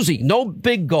imposing. No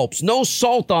big gulps, no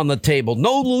salt on the table,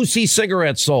 no Lucy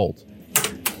cigarettes sold.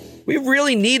 We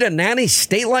really need a nanny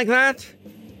state like that?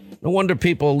 No wonder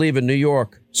people are leaving New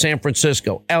York, San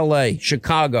Francisco, L.A.,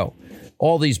 Chicago,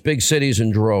 all these big cities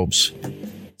in droves.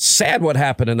 Sad what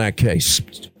happened in that case.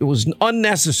 It was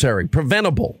unnecessary,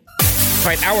 preventable. All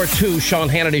right, hour 2, Sean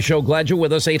Hannity Show. Glad you're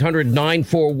with us.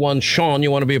 800-941-SEAN. You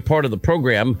want to be a part of the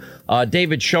program.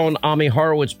 David Schoen, Ami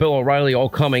Horowitz, Bill O'Reilly, all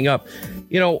coming up.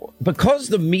 Because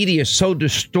the media so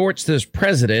distorts this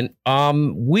president,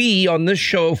 we on this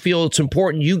show feel it's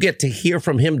important you get to hear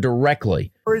from him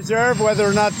directly. Reserve, whether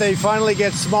or not they finally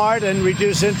get smart and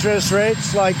reduce interest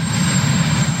rates like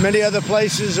many other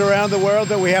places around the world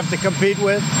that we have to compete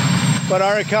with. But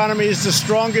our economy is the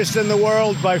strongest in the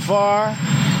world by far.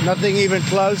 Nothing even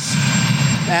close.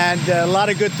 And a lot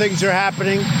of good things are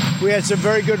happening. We had some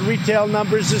very good retail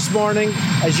numbers this morning,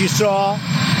 as you saw.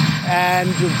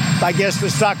 And I guess the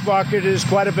stock market is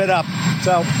quite a bit up.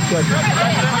 So, good.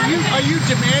 Are you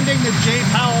demanding that Jay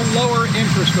Powell lower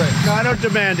interest rates? No, I don't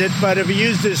demand it, but if he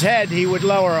used his head, he would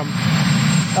lower them.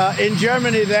 In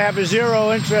Germany, they have a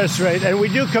zero interest rate, and we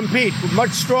do compete. Much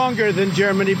stronger than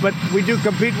Germany, but we do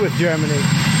compete with Germany.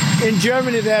 In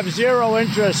Germany, they have zero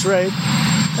interest rate.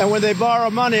 And when they borrow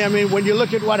money, when you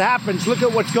look at what happens, look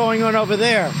at what's going on over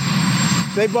there.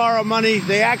 They borrow money.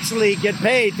 They actually get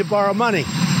paid to borrow money.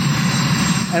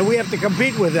 And we have to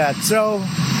compete with that. So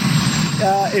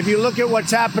if you look at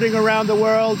what's happening around the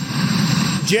world,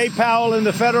 Jay Powell and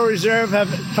the Federal Reserve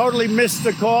have totally missed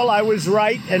the call. I was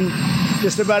right, and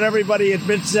just about everybody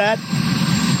admits that.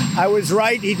 I was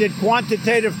right. He did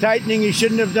quantitative tightening. He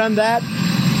shouldn't have done that.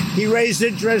 He raised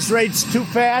interest rates too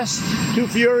fast, too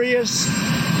furious.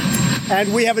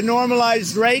 And we have a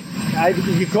normalized rate,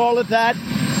 you call it that.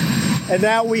 And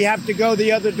now we have to go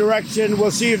the other direction.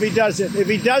 We'll see if he does it. If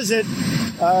he does it,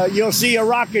 you'll see a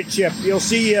rocket ship. You'll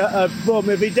see a boom.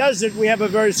 If he doesn't, we have a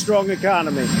very strong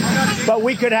economy. But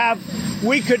we could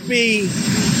be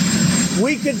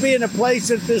in a place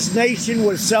that this nation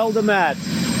was seldom at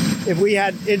if we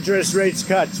had interest rates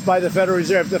cuts by the Federal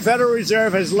Reserve. The Federal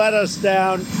Reserve has let us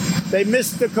down. They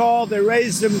missed the call. They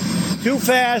raised them too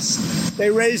fast. They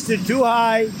raised it too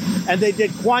high, and they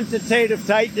did quantitative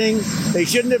tightening. They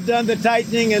shouldn't have done the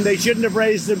tightening, and they shouldn't have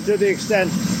raised them to the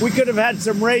extent. We could have had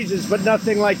some raises, but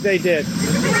nothing like they did.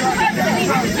 What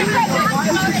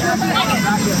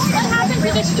happened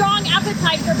to the strong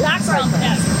appetite for background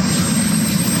checks?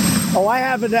 Oh, I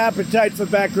have an appetite for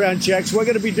background checks. We're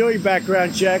going to be doing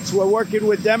background checks. We're working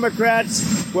with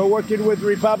Democrats. We're working with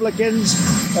Republicans.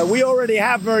 We already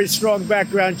have very strong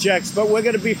background checks, but we're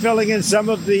going to be filling in some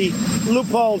of the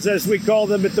loopholes, as we call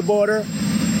them, at the border.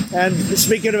 And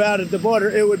speaking about at the border,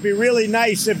 it would be really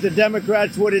nice if the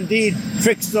Democrats would indeed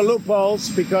fix the loopholes,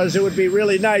 because it would be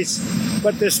really nice.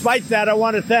 But despite that, I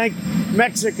want to thank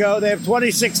Mexico. They have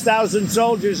 26,000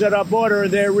 soldiers at our border,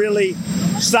 and they're really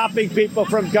stopping people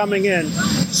from coming in.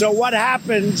 So what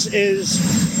happens is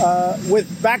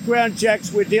with background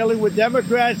checks, we're dealing with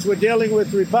Democrats, we're dealing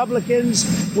with Republicans,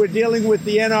 we're dealing with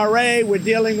the NRA, we're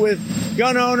dealing with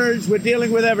gun owners, we're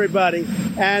dealing with everybody.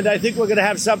 And I think we're going to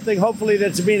have something, hopefully,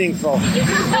 that's meaningful.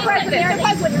 The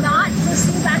president would not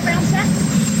pursue background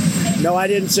checks? No, I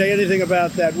didn't say anything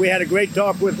about that. We had a great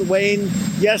talk with Wayne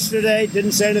yesterday.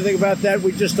 Didn't say anything about that.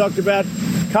 We just talked about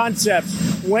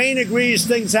concepts. Wayne agrees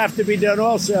things have to be done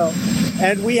also.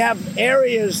 And we have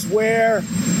areas where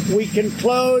we can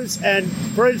close. And,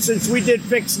 for instance, we did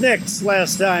fix NICS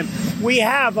last time. We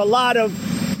have a lot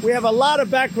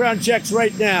of background checks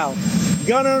right now.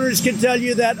 Gun owners can tell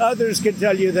you that. Others can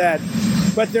tell you that.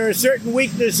 But there are certain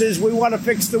weaknesses. We want to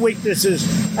fix the weaknesses.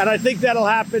 And I think that'll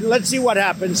happen. Let's see what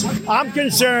happens. I'm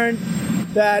concerned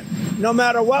that no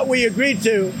matter what we agree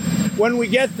to, when we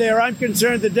get there, I'm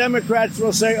concerned the Democrats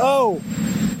will say, oh,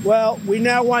 well, we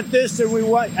now want this and we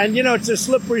want, and it's a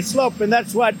slippery slope. And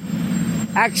that's what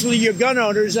actually your gun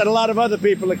owners and a lot of other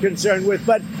people are concerned with.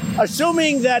 But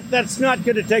assuming that that's not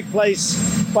going to take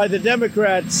place by the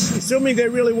Democrats, assuming they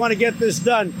really want to get this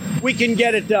done, we can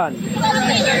get it done.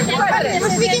 We're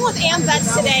speaking with AM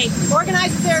vets today.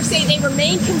 Organizers there say they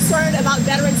remain concerned about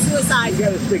veteran suicide. You got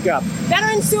to speak up.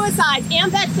 Veteran suicide.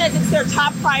 AM vet says it's their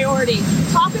top priority.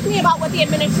 Talk with me about what the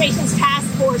administration's task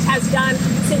force has done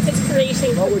since its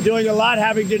creation. Well, we're doing a lot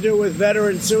having to do with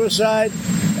veteran suicide.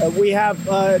 We have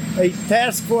a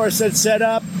task force that's set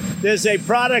up. There's a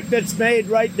product that's made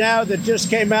right now that just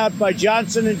came out by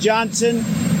Johnson & Johnson,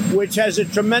 which has a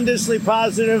tremendously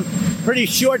positive, pretty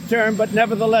short term, but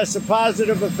nevertheless a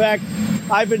positive effect.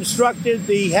 I've instructed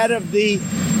the head of the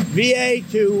VA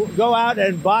to go out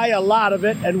and buy a lot of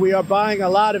it, and we are buying a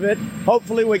lot of it.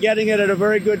 Hopefully we're getting it at a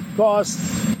very good cost.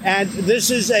 And this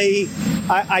is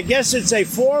I guess it's a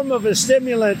form of a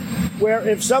stimulant where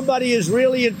if somebody is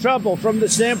really in trouble from the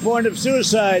standpoint of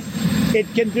suicide, it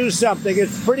can do something.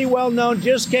 It's pretty well known,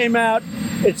 just came out.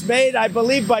 It's made, I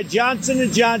believe, by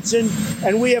Johnson & Johnson,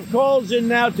 and we have calls in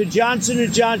now to Johnson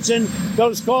 & Johnson.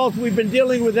 Those calls, we've been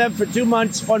dealing with them for 2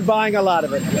 months on buying a lot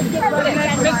of it.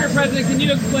 Mr. President, can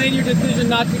you explain your decision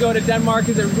not to go to Denmark?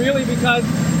 Is it really because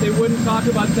they wouldn't talk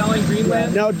about selling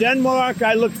Greenland? No, Denmark,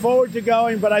 I looked forward to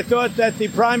going, but I thought that the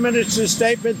Prime Minister's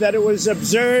statement that it was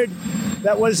absurd,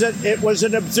 it was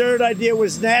an absurd idea,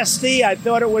 was nasty. I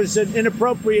thought it was an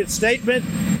inappropriate statement.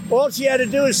 All she had to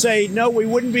do is say, no, we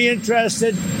wouldn't be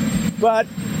interested, but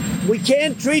we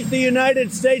can't treat the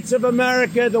United States of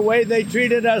America the way they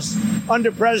treated us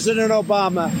under President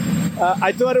Obama.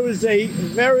 I thought it was a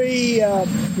very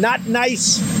not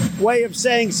nice way of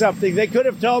saying something. They could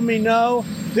have told me no.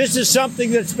 This is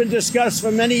something that's been discussed for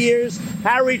many years.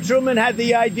 Harry Truman had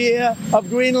the idea of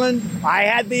Greenland. I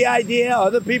had the idea.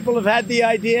 Other people have had the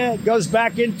idea. It goes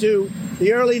back into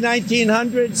the early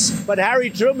 1900s. But Harry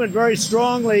Truman very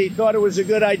strongly thought it was a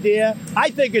good idea. I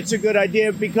think it's a good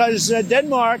idea because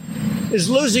Denmark is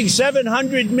losing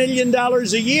 $700 million a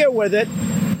year with it.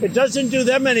 It doesn't do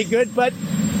them any good, but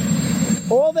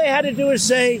all they had to do is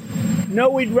say, no,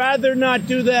 we'd rather not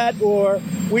do that, or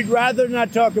we'd rather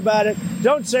not talk about it.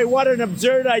 Don't say what an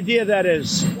absurd idea that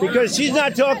is, because she's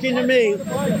not talking to me.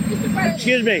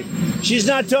 Excuse me. She's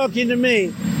not talking to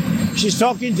me. She's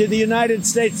talking to the United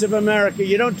States of America.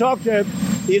 You don't talk to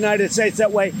the United States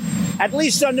that way, at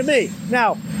least under me.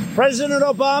 Now, President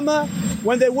Obama,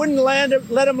 when they wouldn't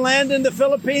let him land in the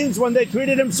Philippines, when they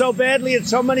treated him so badly at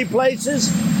so many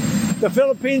places, the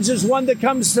Philippines is one that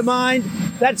comes to mind.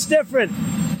 That's different.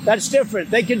 That's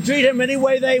different. They can treat him any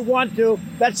way they want to.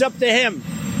 That's up to him.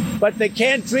 But they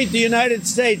can't treat the United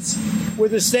States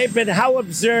with a statement, how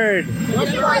absurd.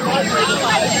 Mr.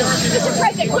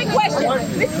 President, quick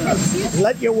question.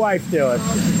 Let your wife do it.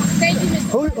 Thank you,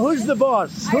 Mr. Who's the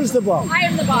boss? Who's the boss? I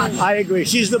am the boss. I agree.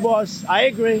 She's the boss. I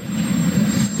agree.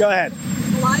 Go ahead.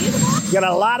 Melania the boss? Got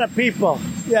a lot of people.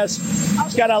 Yes.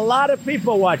 It's got a lot of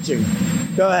people watching.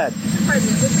 Go ahead. Mr.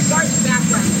 President, with regard to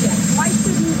background checks, why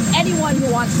shouldn't anyone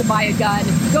who wants to buy a gun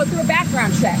go through a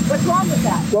background check? What's wrong with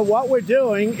that? Well, what we're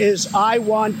doing is I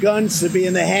want guns to be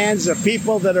in the hands of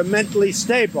people that are mentally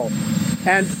stable.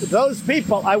 And those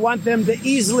people, I want them to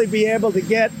easily be able to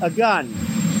get a gun.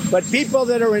 But people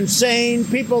that are insane,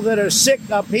 people that are sick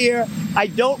up here, I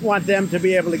don't want them to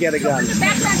be able to get a gun. The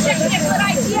background check is a good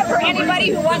idea for anybody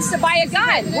who wants to buy a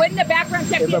gun. Wouldn't a background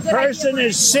check be a good idea? If a person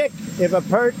is sick, if a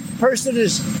person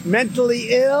is mentally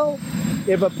ill,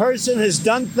 If a person has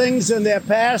done things in their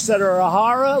past that are a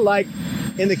horror, like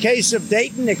in the case of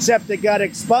Dayton, except it got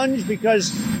expunged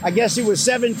because I guess he was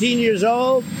 17 years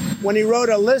old when he wrote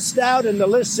a list out, and the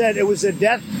list said it was a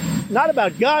death, not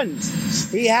about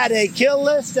guns. He had a kill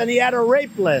list and he had a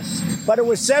rape list, but it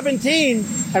was 17.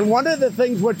 And one of the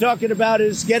things we're talking about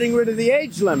is getting rid of the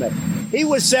age limit. He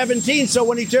was 17, so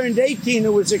when he turned 18,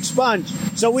 it was expunged.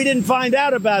 So we didn't find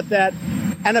out about that.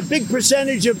 And a big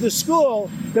percentage of the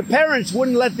school, the parents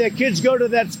wouldn't let their kids go to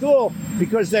that school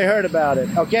because they heard about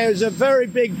it. Okay, it was a very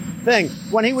big thing.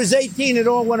 When he was 18, it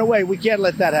all went away. We can't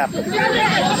let that happen. The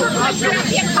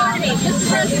economy. Mr.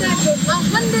 President,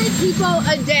 100 people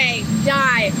a day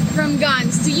die from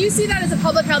guns. Do you see that as a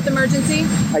public health emergency?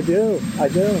 I do.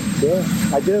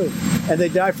 And they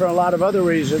die for a lot of other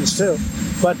reasons, too.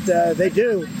 But they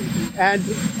do. And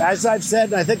as I've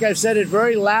said, and I think I've said it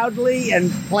very loudly and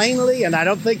plainly, and I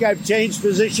don't think I've changed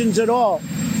positions at all.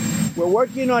 We're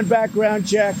working on background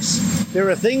checks. There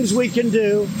are things we can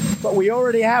do, but we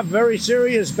already have very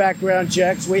serious background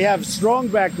checks. We have strong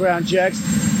background checks.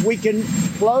 We can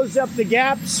close up the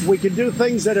gaps. We can do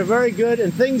things that are very good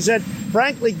and things that,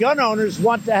 frankly, gun owners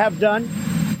want to have done.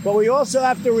 But we also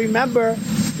have to remember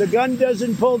the gun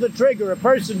doesn't pull the trigger. A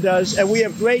person does, and we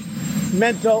have great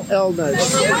mental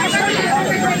illness.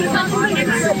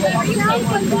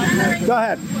 Go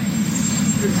ahead.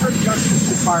 The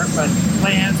Justice Department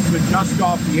plans to dust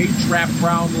off the H.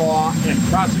 Brown law and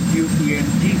prosecute the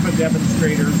Antifa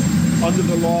demonstrators under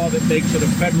the law that makes it a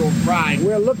federal crime.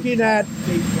 We're looking at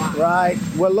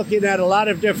a lot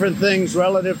of different things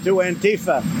relative to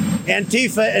Antifa.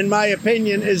 Antifa, in my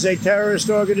opinion, is a terrorist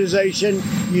organization.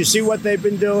 You see what they've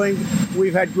been doing.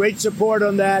 We've had great support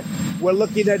on that. We're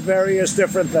looking at various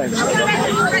different things.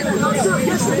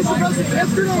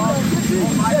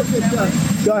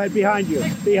 Go ahead, behind you. So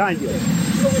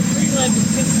with Greenland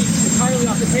entirely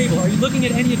off the table, are you looking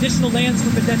at any additional lands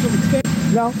for potential expansion?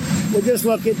 No, we're just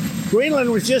looking. Greenland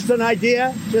was just an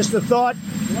idea, just a thought.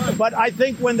 But I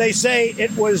think when they say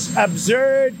it was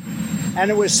absurd and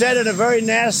it was said in a very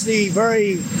nasty,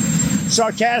 very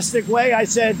sarcastic way, I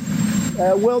said,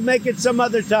 we'll make it some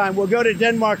other time. We'll go to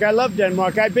Denmark. I love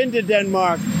Denmark. I've been to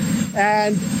Denmark.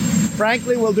 And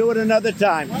frankly, we'll do it another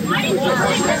time.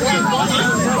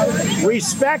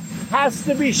 Respect has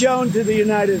to be shown to the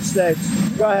United States.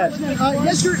 Go ahead.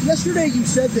 Yesterday you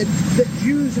said that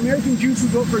Jews, American Jews who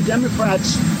vote for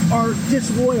Democrats are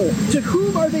disloyal. To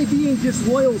whom are they being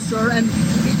disloyal, sir? And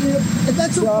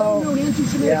that's a well-known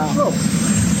anti-Semitic trope.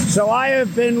 So I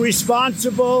have been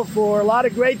responsible for a lot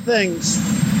of great things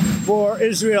for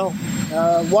Israel.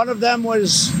 One of them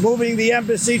was moving the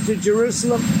embassy to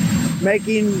Jerusalem,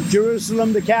 making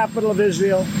Jerusalem the capital of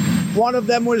Israel. One of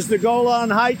them was the Golan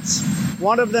Heights.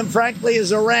 One of them, frankly,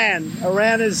 is Iran.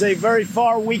 Iran is a very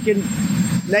far weakened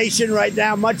nation right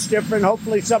now, much different.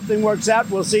 Hopefully something works out.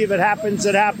 We'll see if it happens.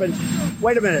 It happens.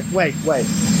 Wait a minute. Wait.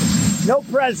 No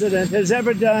president has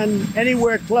ever done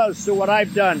anywhere close to what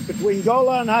I've done between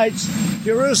Golan Heights,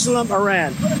 Jerusalem,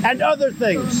 Iran, and other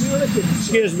things.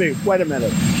 Excuse me. Wait a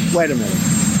minute.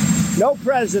 No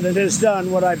president has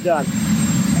done what I've done.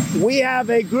 We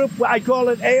have a group, I call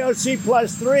it AOC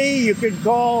plus 3. You could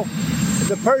call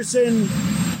the person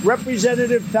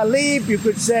Representative Tlaib. You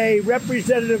could say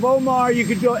Representative Omar. You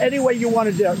could go any way you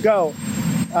want to go.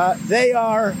 They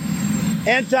are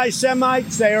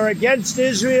anti-Semites. They are against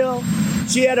Israel.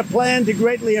 She had a plan to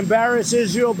greatly embarrass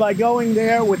Israel by going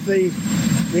there with the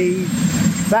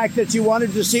fact that she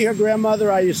wanted to see her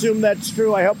grandmother. I assume that's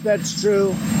true. I hope that's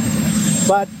true.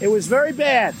 But it was very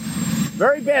bad.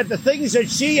 Very bad. The things that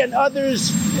she and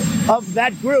others of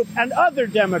that group and other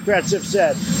Democrats have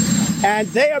said. And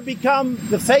they have become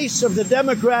the face of the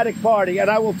Democratic Party. And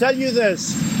I will tell you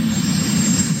this.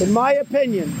 In my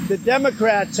opinion, the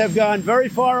Democrats have gone very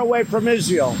far away from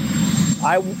Israel.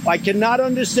 I cannot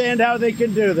understand how they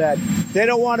can do that. They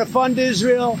don't want to fund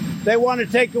Israel. They want to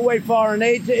take away foreign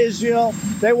aid to Israel.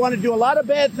 They want to do a lot of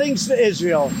bad things to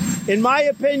Israel. In my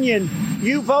opinion,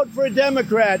 you vote for a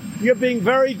Democrat, you're being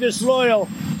very disloyal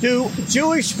to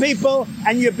Jewish people,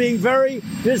 and you're being very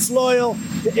disloyal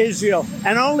to Israel.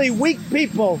 And only weak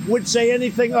people would say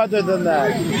anything other than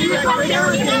that.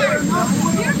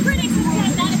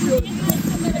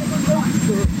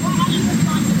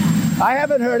 I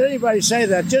haven't heard anybody say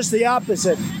that, just the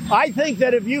opposite. I think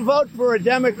that if you vote for a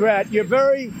Democrat, you're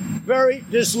very, very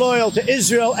disloyal to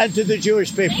Israel and to the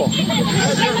Jewish people.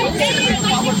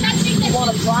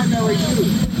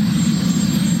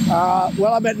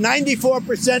 Well, I'm at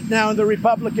 94% now in the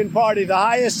Republican Party, the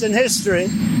highest in history,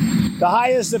 the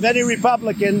highest of any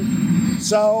Republican.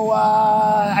 So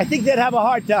I think they'd have a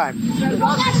hard time.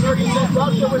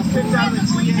 Russia was kicked out of the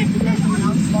G8 because they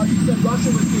outsmarted. You said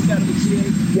Russia was kicked out of the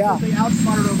G8 because they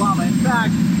outsmarted Obama. In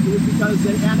fact, it was because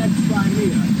they annexed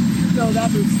Crimea. So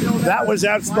that was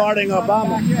outsmarting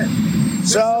Obama.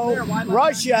 So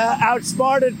Russia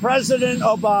outsmarted President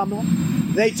Obama.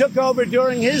 They took over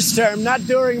during his term, not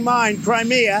during mine,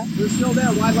 Crimea. They're still there.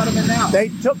 Why let them in now? They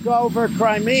took over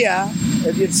Crimea.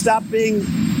 If you'd stop being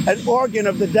an organ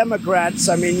of the Democrats,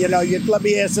 I mean, you'd let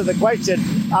me answer the question.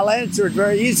 I'll answer it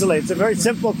very easily. It's a very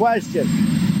simple question.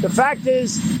 The fact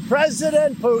is,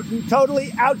 President Putin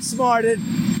totally outsmarted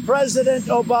President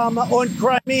Obama on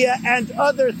Crimea and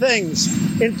other things,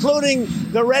 including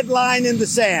the red line in the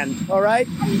sand, all right?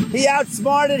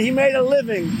 He made a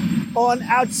living on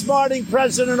outsmarting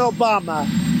President Obama.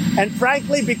 And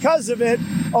frankly, because of it,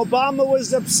 Obama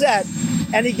was upset,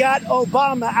 and he got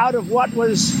Obama out of what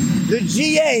was the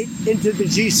G8 into the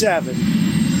G7.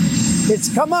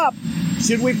 It's come up.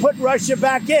 Should we put Russia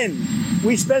back in?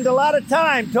 We spend a lot of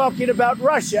time talking about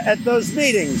Russia at those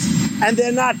meetings, and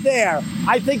they're not there.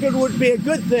 I think it would be a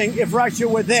good thing if Russia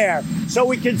were there, so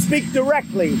we can speak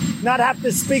directly, not have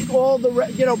to speak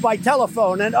by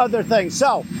telephone and other things.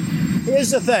 So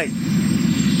here's the thing.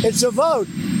 It's a vote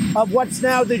of what's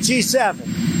now the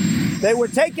G7. They were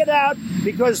taken out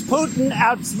because Putin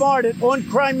outsmarted on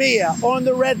Crimea, on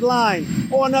the red line,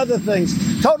 on other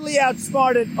things. Totally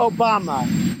outsmarted Obama.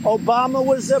 Obama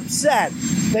was upset.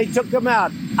 They took him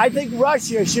out. I think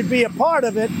Russia should be a part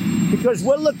of it because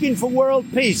we're looking for world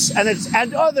peace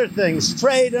and other things,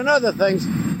 trade and other things.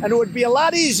 And it would be a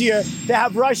lot easier to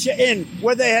have Russia in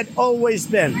where they had always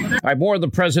been. All right, more of the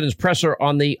president's presser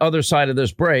on the other side of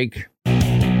this break.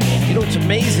 It's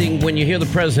amazing when you hear the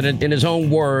president, in his own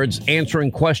words,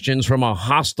 answering questions from a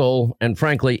hostile and,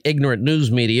 frankly, ignorant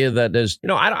news media that is,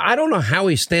 I don't know how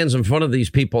he stands in front of these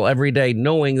people every day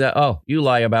knowing that, oh, you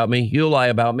lie about me, you've lied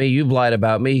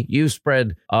about me, you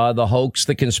spread the hoax,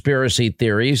 the conspiracy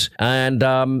theories. And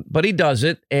but he does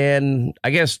it. And I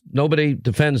guess nobody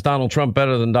defends Donald Trump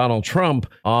better than Donald Trump.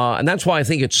 And that's why I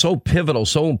think it's so pivotal,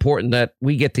 so important that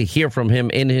we get to hear from him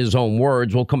in his own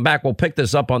words. We'll come back. We'll pick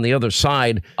this up on the other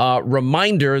side.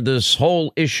 Reminder, this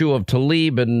whole issue of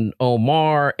Tlaib and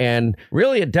Omar and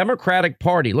really a Democratic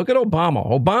Party. Look at Obama.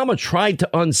 Obama tried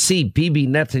to unseat Bibi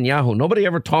Netanyahu. Nobody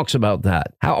ever talks about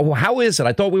that. How is it?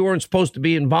 I thought we weren't supposed to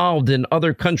be involved in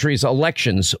other countries'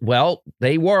 elections. Well,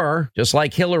 they were, just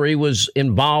like Hillary was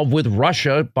involved with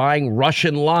Russia buying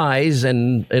Russian lies.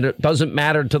 And it doesn't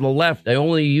matter to the left. They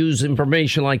only use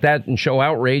information like that and show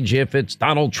outrage if it's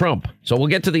Donald Trump. So we'll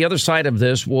get to the other side of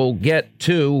this. We'll get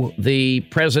to the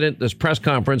president, this press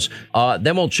conference.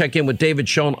 Then we'll check in with David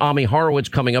Schoen, Ami Horowitz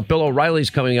coming up. Bill O'Reilly's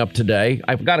coming up today.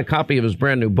 I've got a copy of his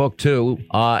brand new book, too,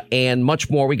 and much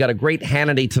more. We got a great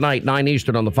Hannity tonight, 9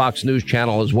 Eastern on the Fox News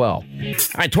channel as well. All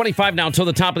right, 25 now until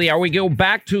the top of the hour. We go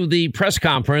back to the press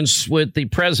conference with the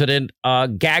president,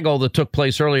 gaggle that took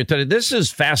place earlier today. This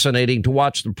is fascinating to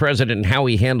watch the president and how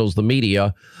he handles the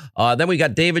media. Then we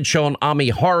got David Schoen, Ami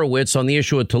Horowitz on the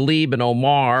issue of Tlaib and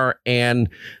Omar, and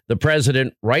the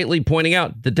president rightly pointing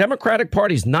out the Democratic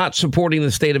Party's not supporting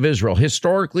the state of Israel.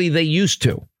 Historically, they used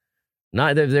to.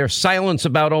 Their silence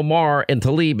about Omar and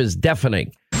Tlaib is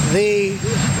deafening. The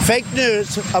fake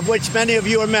news, of which many of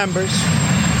you are members,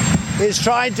 is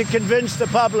trying to convince the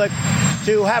public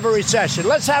to have a recession.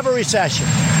 Let's have a recession.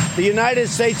 The United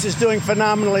States is doing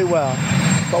phenomenally well.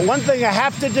 But one thing I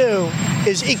have to do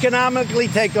is economically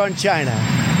take on China,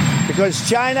 because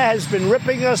China has been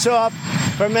ripping us off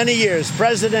for many years.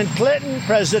 President Clinton,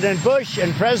 President Bush,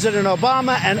 and President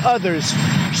Obama and others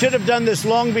should have done this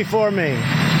long before me.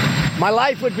 My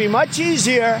life would be much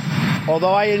easier,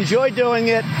 although I enjoy doing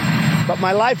it, but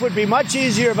my life would be much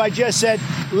easier if I just said,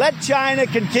 let China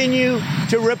continue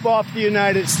to rip off the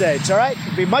United States, all right?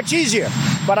 It'd be much easier,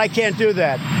 but I can't do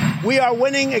that. We are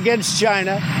winning against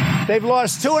China. They've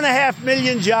lost 2.5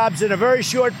 million jobs in a very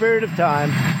short period of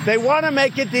time. They want to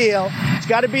make a deal. It's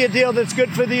got to be a deal that's good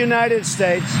for the United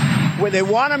States. Where they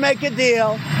want to make a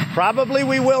deal, probably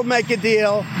we will make a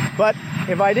deal. But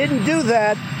if I didn't do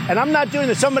that, and I'm not doing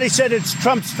this, somebody said it's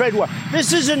Trump's trade war.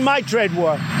 This isn't my trade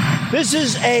war. This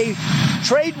is a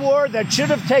trade war that should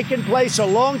have taken place a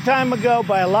long time ago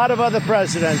by a lot of other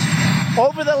presidents.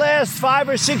 Over the last 5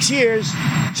 or 6 years,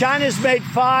 China's made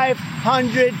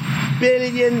 $500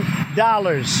 billion.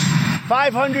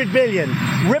 $500 billion.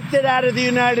 Ripped it out of the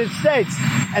United States.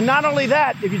 And not only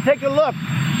that, if you take a look,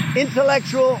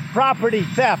 intellectual property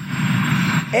theft,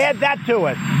 add that to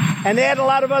it. And add a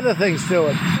lot of other things to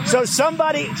it. So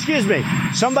somebody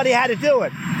had to do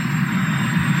it.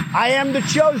 I am the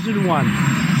chosen one.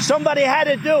 Somebody had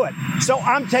to do it. So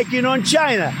I'm taking on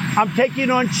China. I'm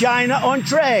taking on China on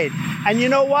trade. And you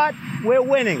know what? We're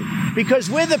winning because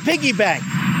we're the piggy bank.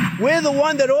 We're the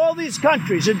one that all these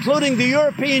countries, including the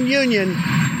European Union,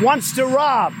 wants to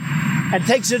rob and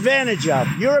takes advantage of.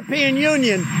 European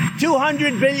Union,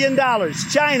 $200 billion.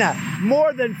 China,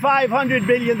 more than $500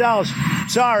 billion.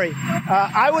 Sorry.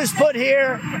 I was put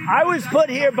here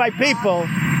by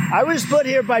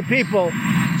people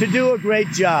to do a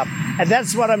great job. And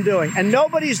that's what I'm doing. And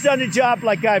nobody's done a job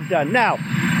like I've done. Now,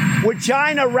 would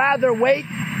China rather wait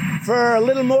for a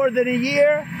little more than a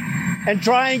year and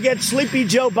try and get sleepy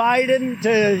Joe Biden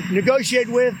to negotiate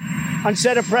with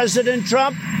instead of President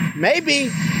Trump? Maybe,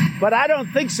 but I don't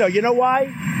think so. You know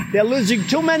why? They're losing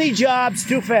too many jobs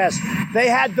too fast. They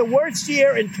had the worst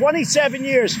year in 27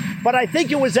 years, but I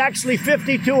think it was actually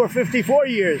 52 or 54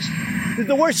 years.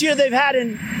 The worst year they've had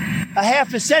in a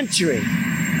half a century.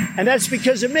 And that's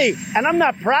because of me. And I'm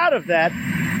not proud of that.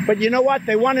 But you know what?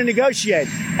 They want to negotiate.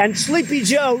 And Sleepy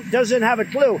Joe doesn't have a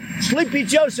clue. Sleepy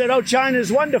Joe said, oh, China's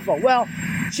wonderful. Well,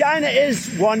 China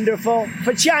is wonderful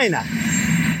for China.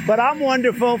 But I'm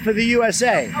wonderful for the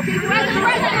USA.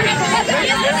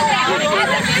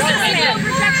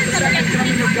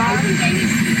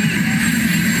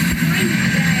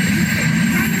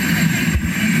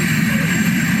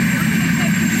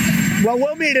 Well,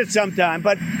 we'll meet it sometime,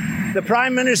 but the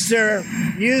Prime Minister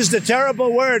used a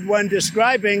terrible word when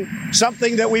describing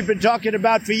something that we've been talking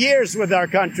about for years with our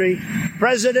country.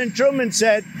 President Truman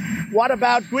said, what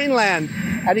about Greenland?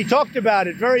 And he talked about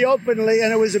it very openly,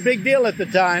 and it was a big deal at the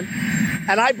time.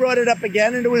 And I brought it up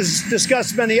again, and it was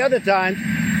discussed many other times.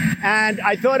 And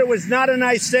I thought it was not a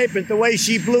nice statement, the way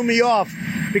she blew me off,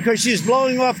 because she's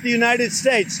blowing off the United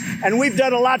States. And we've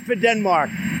done a lot for Denmark.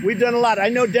 We've done a lot. I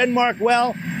know Denmark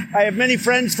well. I have many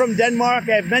friends from Denmark.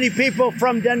 I have many people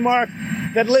from Denmark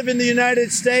that live in the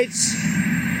United States.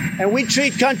 And we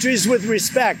treat countries with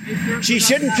respect. She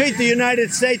shouldn't treat the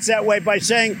United States that way by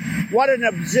saying, what an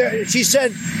absurd. She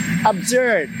said,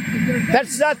 absurd.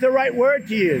 That's not the right word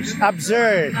to use.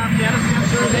 Absurd.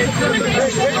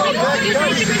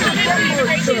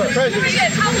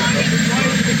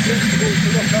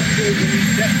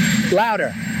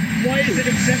 Louder. Why is it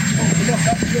acceptable to look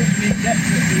up to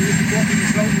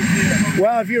indefinitely?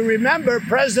 Well, if you remember,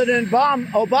 President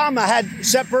Obama had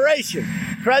separation.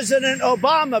 President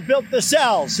Obama built the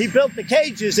cells. He built the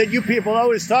cages that you people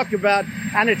always talk about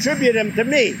and attribute them to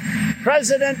me.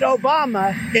 President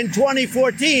Obama, in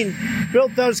 2014,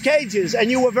 built those cages.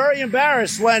 And you were very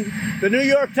embarrassed when the New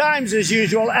York Times, as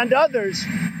usual, and others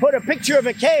put a picture of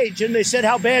a cage and they said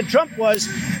how bad Trump was,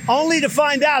 only to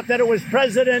find out that it was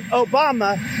President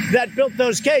Obama that built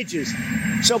those cages.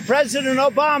 So President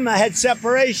Obama had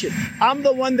separation. I'm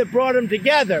the one that brought them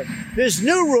together. This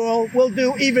new rule will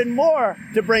do even more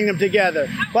to bring them together.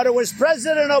 But it was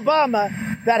President Obama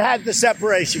that had the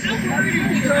separation.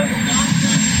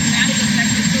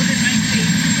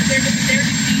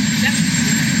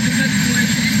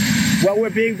 Well, we're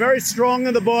being very strong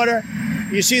on the border.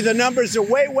 You see the numbers are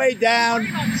way, way down.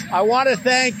 I want to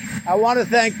thank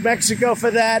Mexico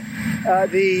for that.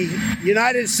 The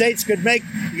United States could make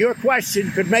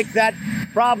that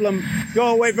problem go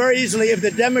away very easily if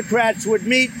the Democrats would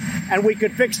meet and we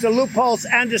could fix the loopholes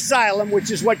and asylum,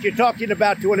 which is what you're talking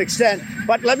about to an extent.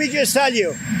 But let me just tell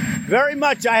you, very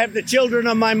much I have the children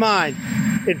on my mind.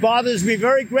 It bothers me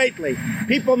very greatly.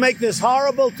 People make this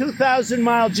horrible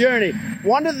 2,000-mile journey.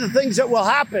 One of the things that will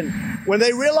happen when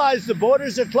they realize the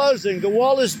borders are closing, the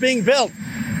wall is being built.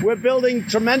 We're building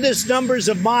tremendous numbers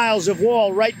of miles of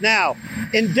wall right now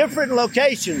in different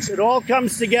locations. It all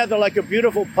comes together like a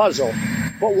beautiful puzzle.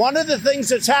 But one of the things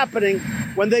that's happening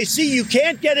when they see you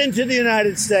can't get into the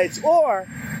United States, or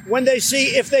when they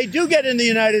see if they do get in the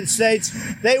United States,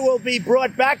 they will be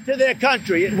brought back to their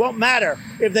country. It won't matter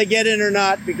if they get in or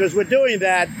not, because we're doing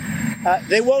that.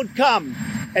 They won't come,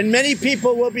 and many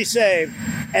people will be saved.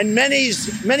 And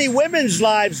many women's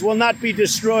lives will not be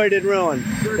destroyed and ruined.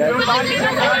 Okay?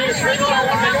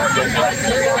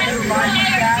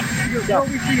 Will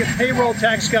we see a payroll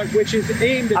tax cut which is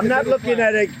aimed at I'm not looking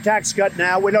at a tax cut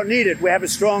now. We don't need it. We have a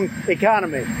strong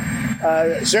economy.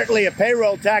 Certainly a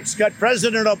payroll tax cut.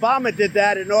 President Obama did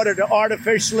that in order to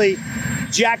artificially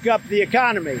jack up the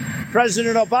economy.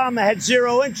 President Obama had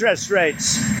zero interest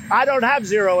rates. I don't have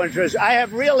zero interest. I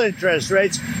have real interest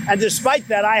rates. And despite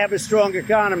that, I have a strong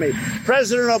economy.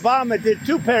 President Obama did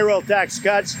 2 payroll tax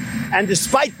cuts. And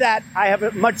despite that, I have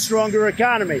a much stronger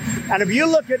economy. And if you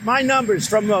look at my numbers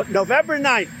from November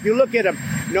 9th, you look at them,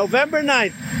 November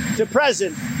 9th to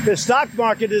present, the stock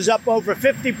market is up over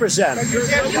 50%.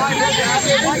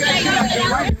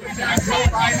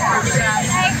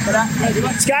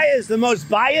 This guy is the most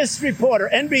biased reporter,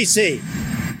 NBC.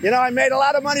 You know, I made a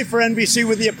lot of money for NBC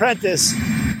with The Apprentice,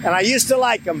 and I used to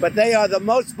like them, but they are the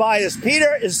most biased.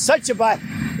 Peter is such a bias.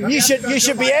 You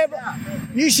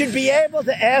should be able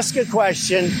to ask a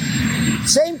question,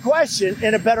 same question,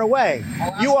 in a better way.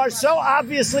 You are so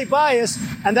obviously biased,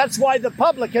 and that's why the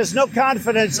public has no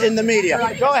confidence in the media.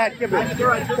 Go ahead, give me. Go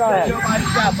ahead.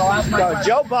 No,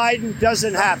 Joe Biden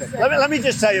doesn't have it. Let me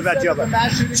just tell you about Joe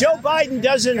Biden. Joe Biden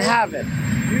doesn't have it.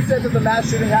 You said that the mass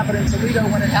shooting happened in Toledo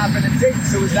when it happened in Dayton,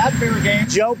 so is that fair game?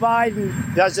 Joe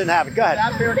Biden doesn't have it. Go ahead.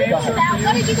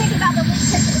 What did you think about the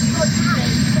leadership of the New York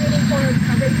Times waiting for a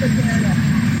racist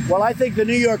narrative? Well, I think the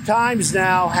New York Times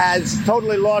now has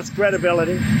totally lost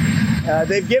credibility.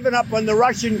 They've given up on the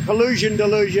Russian collusion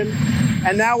delusion,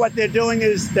 and now what they're doing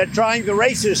is they're trying the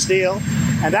racist deal,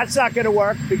 and that's not going to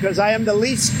work because I am the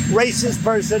least racist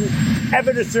person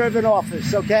ever to serve in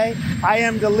office, okay? I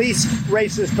am the least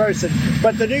racist person.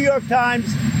 But the New York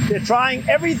Times, they're trying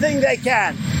everything they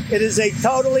can. It is a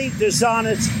totally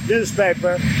dishonest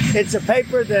newspaper. It's a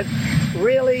paper that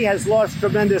really has lost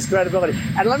tremendous credibility.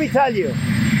 And let me tell you,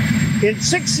 in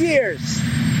 6 years,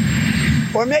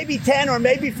 or maybe 10 or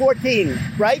maybe 14,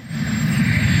 right?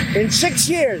 In 6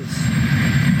 years,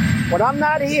 when I'm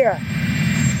not here,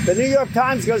 the New York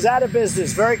Times goes out of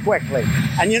business very quickly.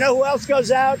 And you know who else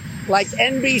goes out? Like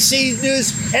NBC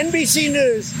News. NBC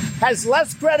News has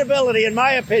less credibility, in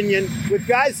my opinion, with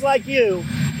guys like you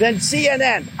than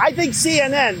CNN. I think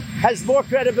CNN has more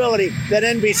credibility than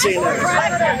NBC News.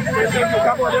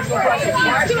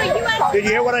 Did you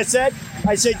hear what I said?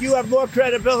 I said you have more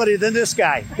credibility than this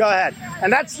guy. Go ahead.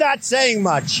 And that's not saying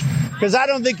much, because I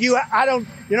don't think you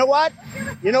know what?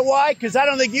 You know why? Because I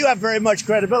don't think you have very much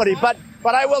credibility. But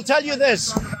I will tell you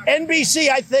this. NBC,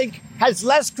 I think, has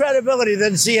less credibility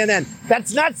than CNN.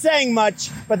 That's not saying much,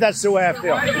 but that's the way I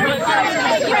feel.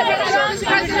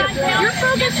 You're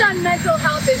focused on mental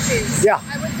health issues. Yeah.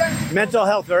 Mental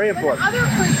health, very important. Other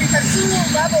countries have similar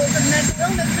levels of mental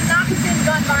illness, but not the same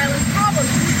gun violence problems.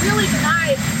 You really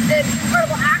deny the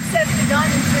incredible access to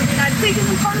guns in the United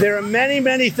States. There are many,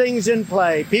 many things in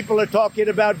play. People are talking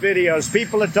about videos.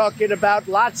 People are talking about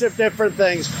lots of different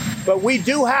things. But we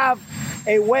do have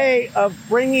a way of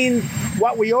bringing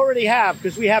what we already have,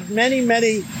 because we have many,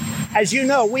 many, as you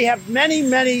know, we have many,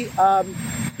 many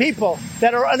people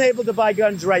that are unable to buy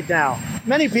guns right now.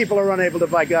 Many people are unable to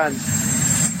buy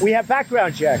guns. We have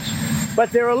background checks, but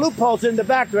there are loopholes in the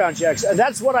background checks. And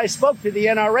that's what I spoke to the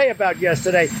NRA about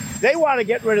yesterday. They want to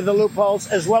get rid of the loopholes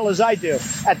as well as I do.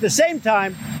 At the same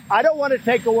time, I don't want to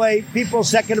take away people's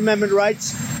Second Amendment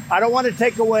rights. I don't want to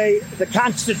take away the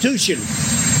Constitution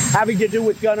having to do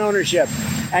with gun ownership.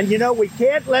 And, you know, we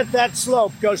can't let that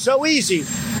slope go so easy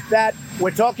that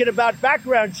we're talking about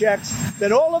background checks,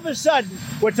 then all of a sudden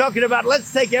we're talking about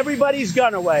let's take everybody's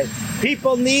gun away.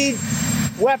 People need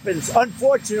weapons,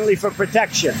 unfortunately, for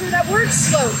protection. So that word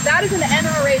slope, that is an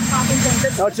NRA talking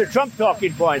point. No, it's a Trump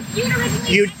talking point.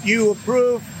 You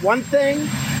approve one thing,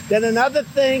 then another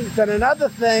thing, then another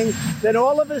thing, then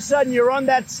all of a sudden you're on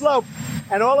that slope.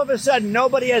 And all of a sudden,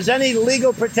 nobody has any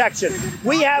legal protection.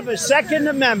 We have a Second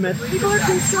Amendment.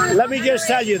 Let me just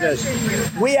tell you this.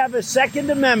 We have a Second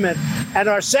Amendment, and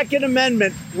our Second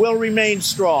Amendment will remain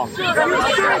strong. Go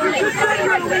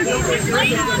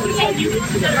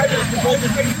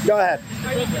ahead.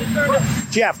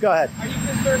 Jeff, go ahead. Are you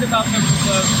concerned about the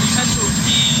potential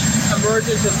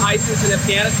re-emergence of ISIS in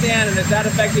Afghanistan, and is that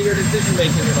affecting your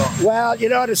decision-making at all? Well, you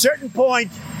know, at a certain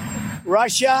point,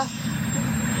 Russia,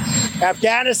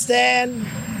 Afghanistan,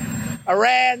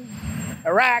 Iran,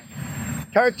 Iraq,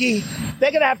 Turkey, they're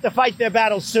going to have to fight their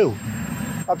battles too,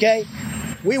 okay?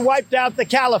 We wiped out the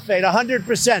caliphate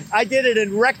 100%. I did it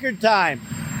in record time.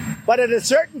 But at a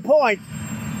certain point,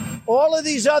 all of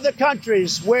these other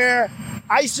countries where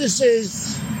ISIS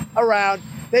is around,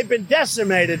 they've been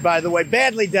decimated, by the way,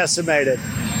 badly decimated.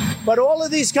 But all of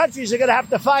these countries are going to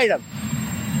have to fight them.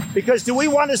 Because do we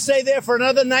want to stay there for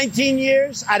another 19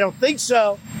 years? I don't think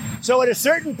so. So at a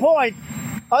certain point,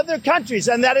 other countries,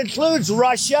 and that includes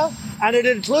Russia, and it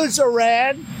includes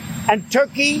Iran, and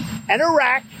Turkey, and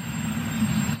Iraq,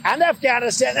 and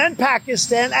Afghanistan, and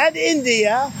Pakistan, and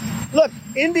India. Look,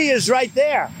 India's right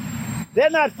there. They're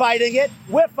not fighting it.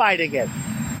 We're fighting it.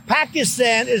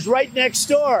 Pakistan is right next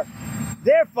door.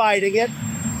 They're fighting it.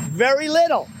 Very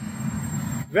little.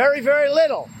 Very, very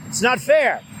little. It's not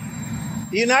fair.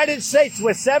 The United States,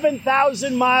 we're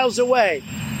 7,000 miles away.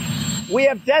 We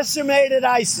have decimated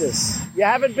ISIS. You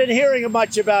haven't been hearing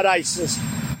much about ISIS.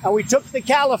 And we took the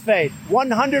caliphate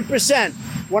 100%.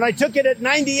 When I took it at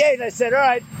 98, I said, all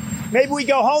right, maybe we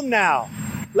go home now.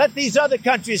 Let these other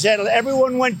countries handle it.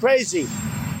 Everyone went crazy.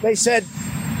 They said,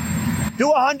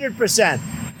 do 100%.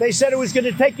 They said it was going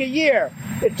to take a year.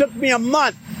 It took me a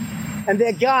month, and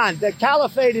they're gone. The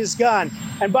caliphate is gone.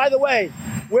 And by the way,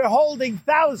 we're holding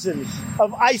thousands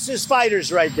of ISIS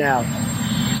fighters right now,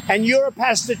 and Europe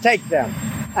has to take them.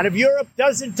 And if Europe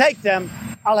doesn't take them,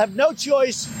 I'll have no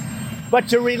choice but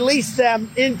to release them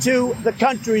into the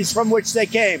countries from which they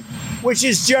came, which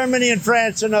is Germany and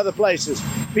France and other places.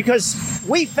 Because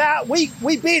we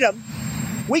beat them,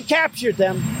 we captured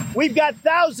them, we've got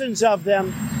thousands of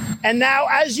them, and now,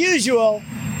 as usual,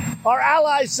 our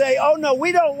allies say, oh no,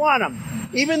 we don't want them,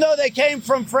 even though they came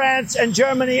from France and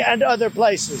Germany and other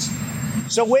places.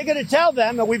 So we're going to tell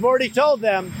them, and we've already told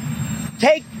them,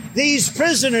 take these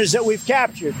prisoners that we've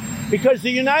captured, because the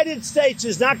United States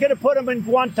is not going to put them in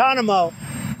Guantanamo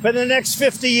for the next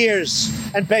 50 years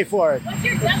and pay for it. What's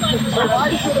your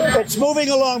deadline for that? It's moving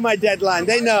along my deadline.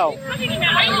 They know.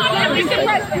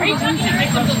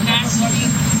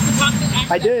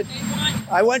 I did.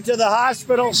 I went to the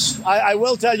hospitals. I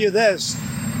will tell you this.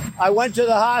 I went to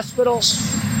the hospitals.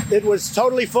 It was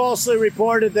totally falsely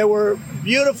reported. There were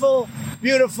beautiful,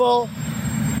 beautiful,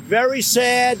 very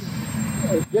sad,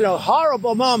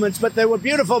 horrible moments, but they were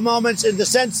beautiful moments in the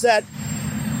sense that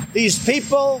these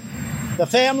people, the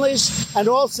families, and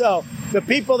also the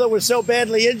people that were so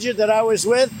badly injured that I was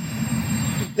with,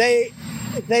 they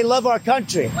love our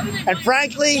country. And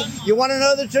frankly, you want to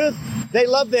know the truth? They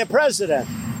love their president.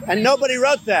 And nobody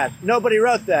wrote that. Nobody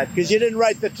wrote that because you didn't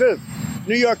write the truth.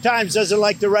 New York Times doesn't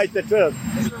like to write the truth.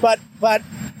 But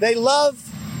they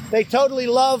totally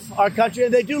love our country,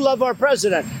 and they do love our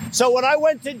president. So when I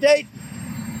went to Dayton,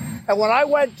 and when I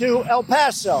went to El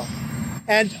Paso,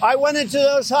 and I went into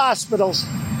those hospitals,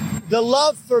 the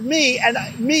love for me, and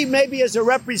me maybe as a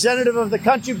representative of the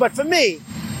country, but for me,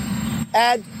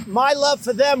 and my love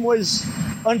for them was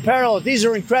unparalleled. These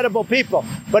are incredible people.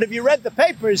 But if you read the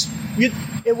papers,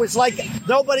 it was like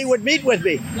nobody would meet with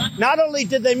me. Not only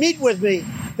did they meet with me,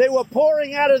 they were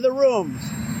pouring out of the rooms.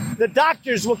 The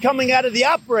doctors were coming out of the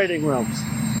operating rooms.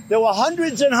 There were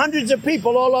hundreds and hundreds of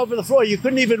people all over the floor. You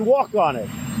couldn't even walk on it.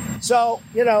 So,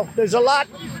 there's a lot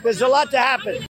to happen.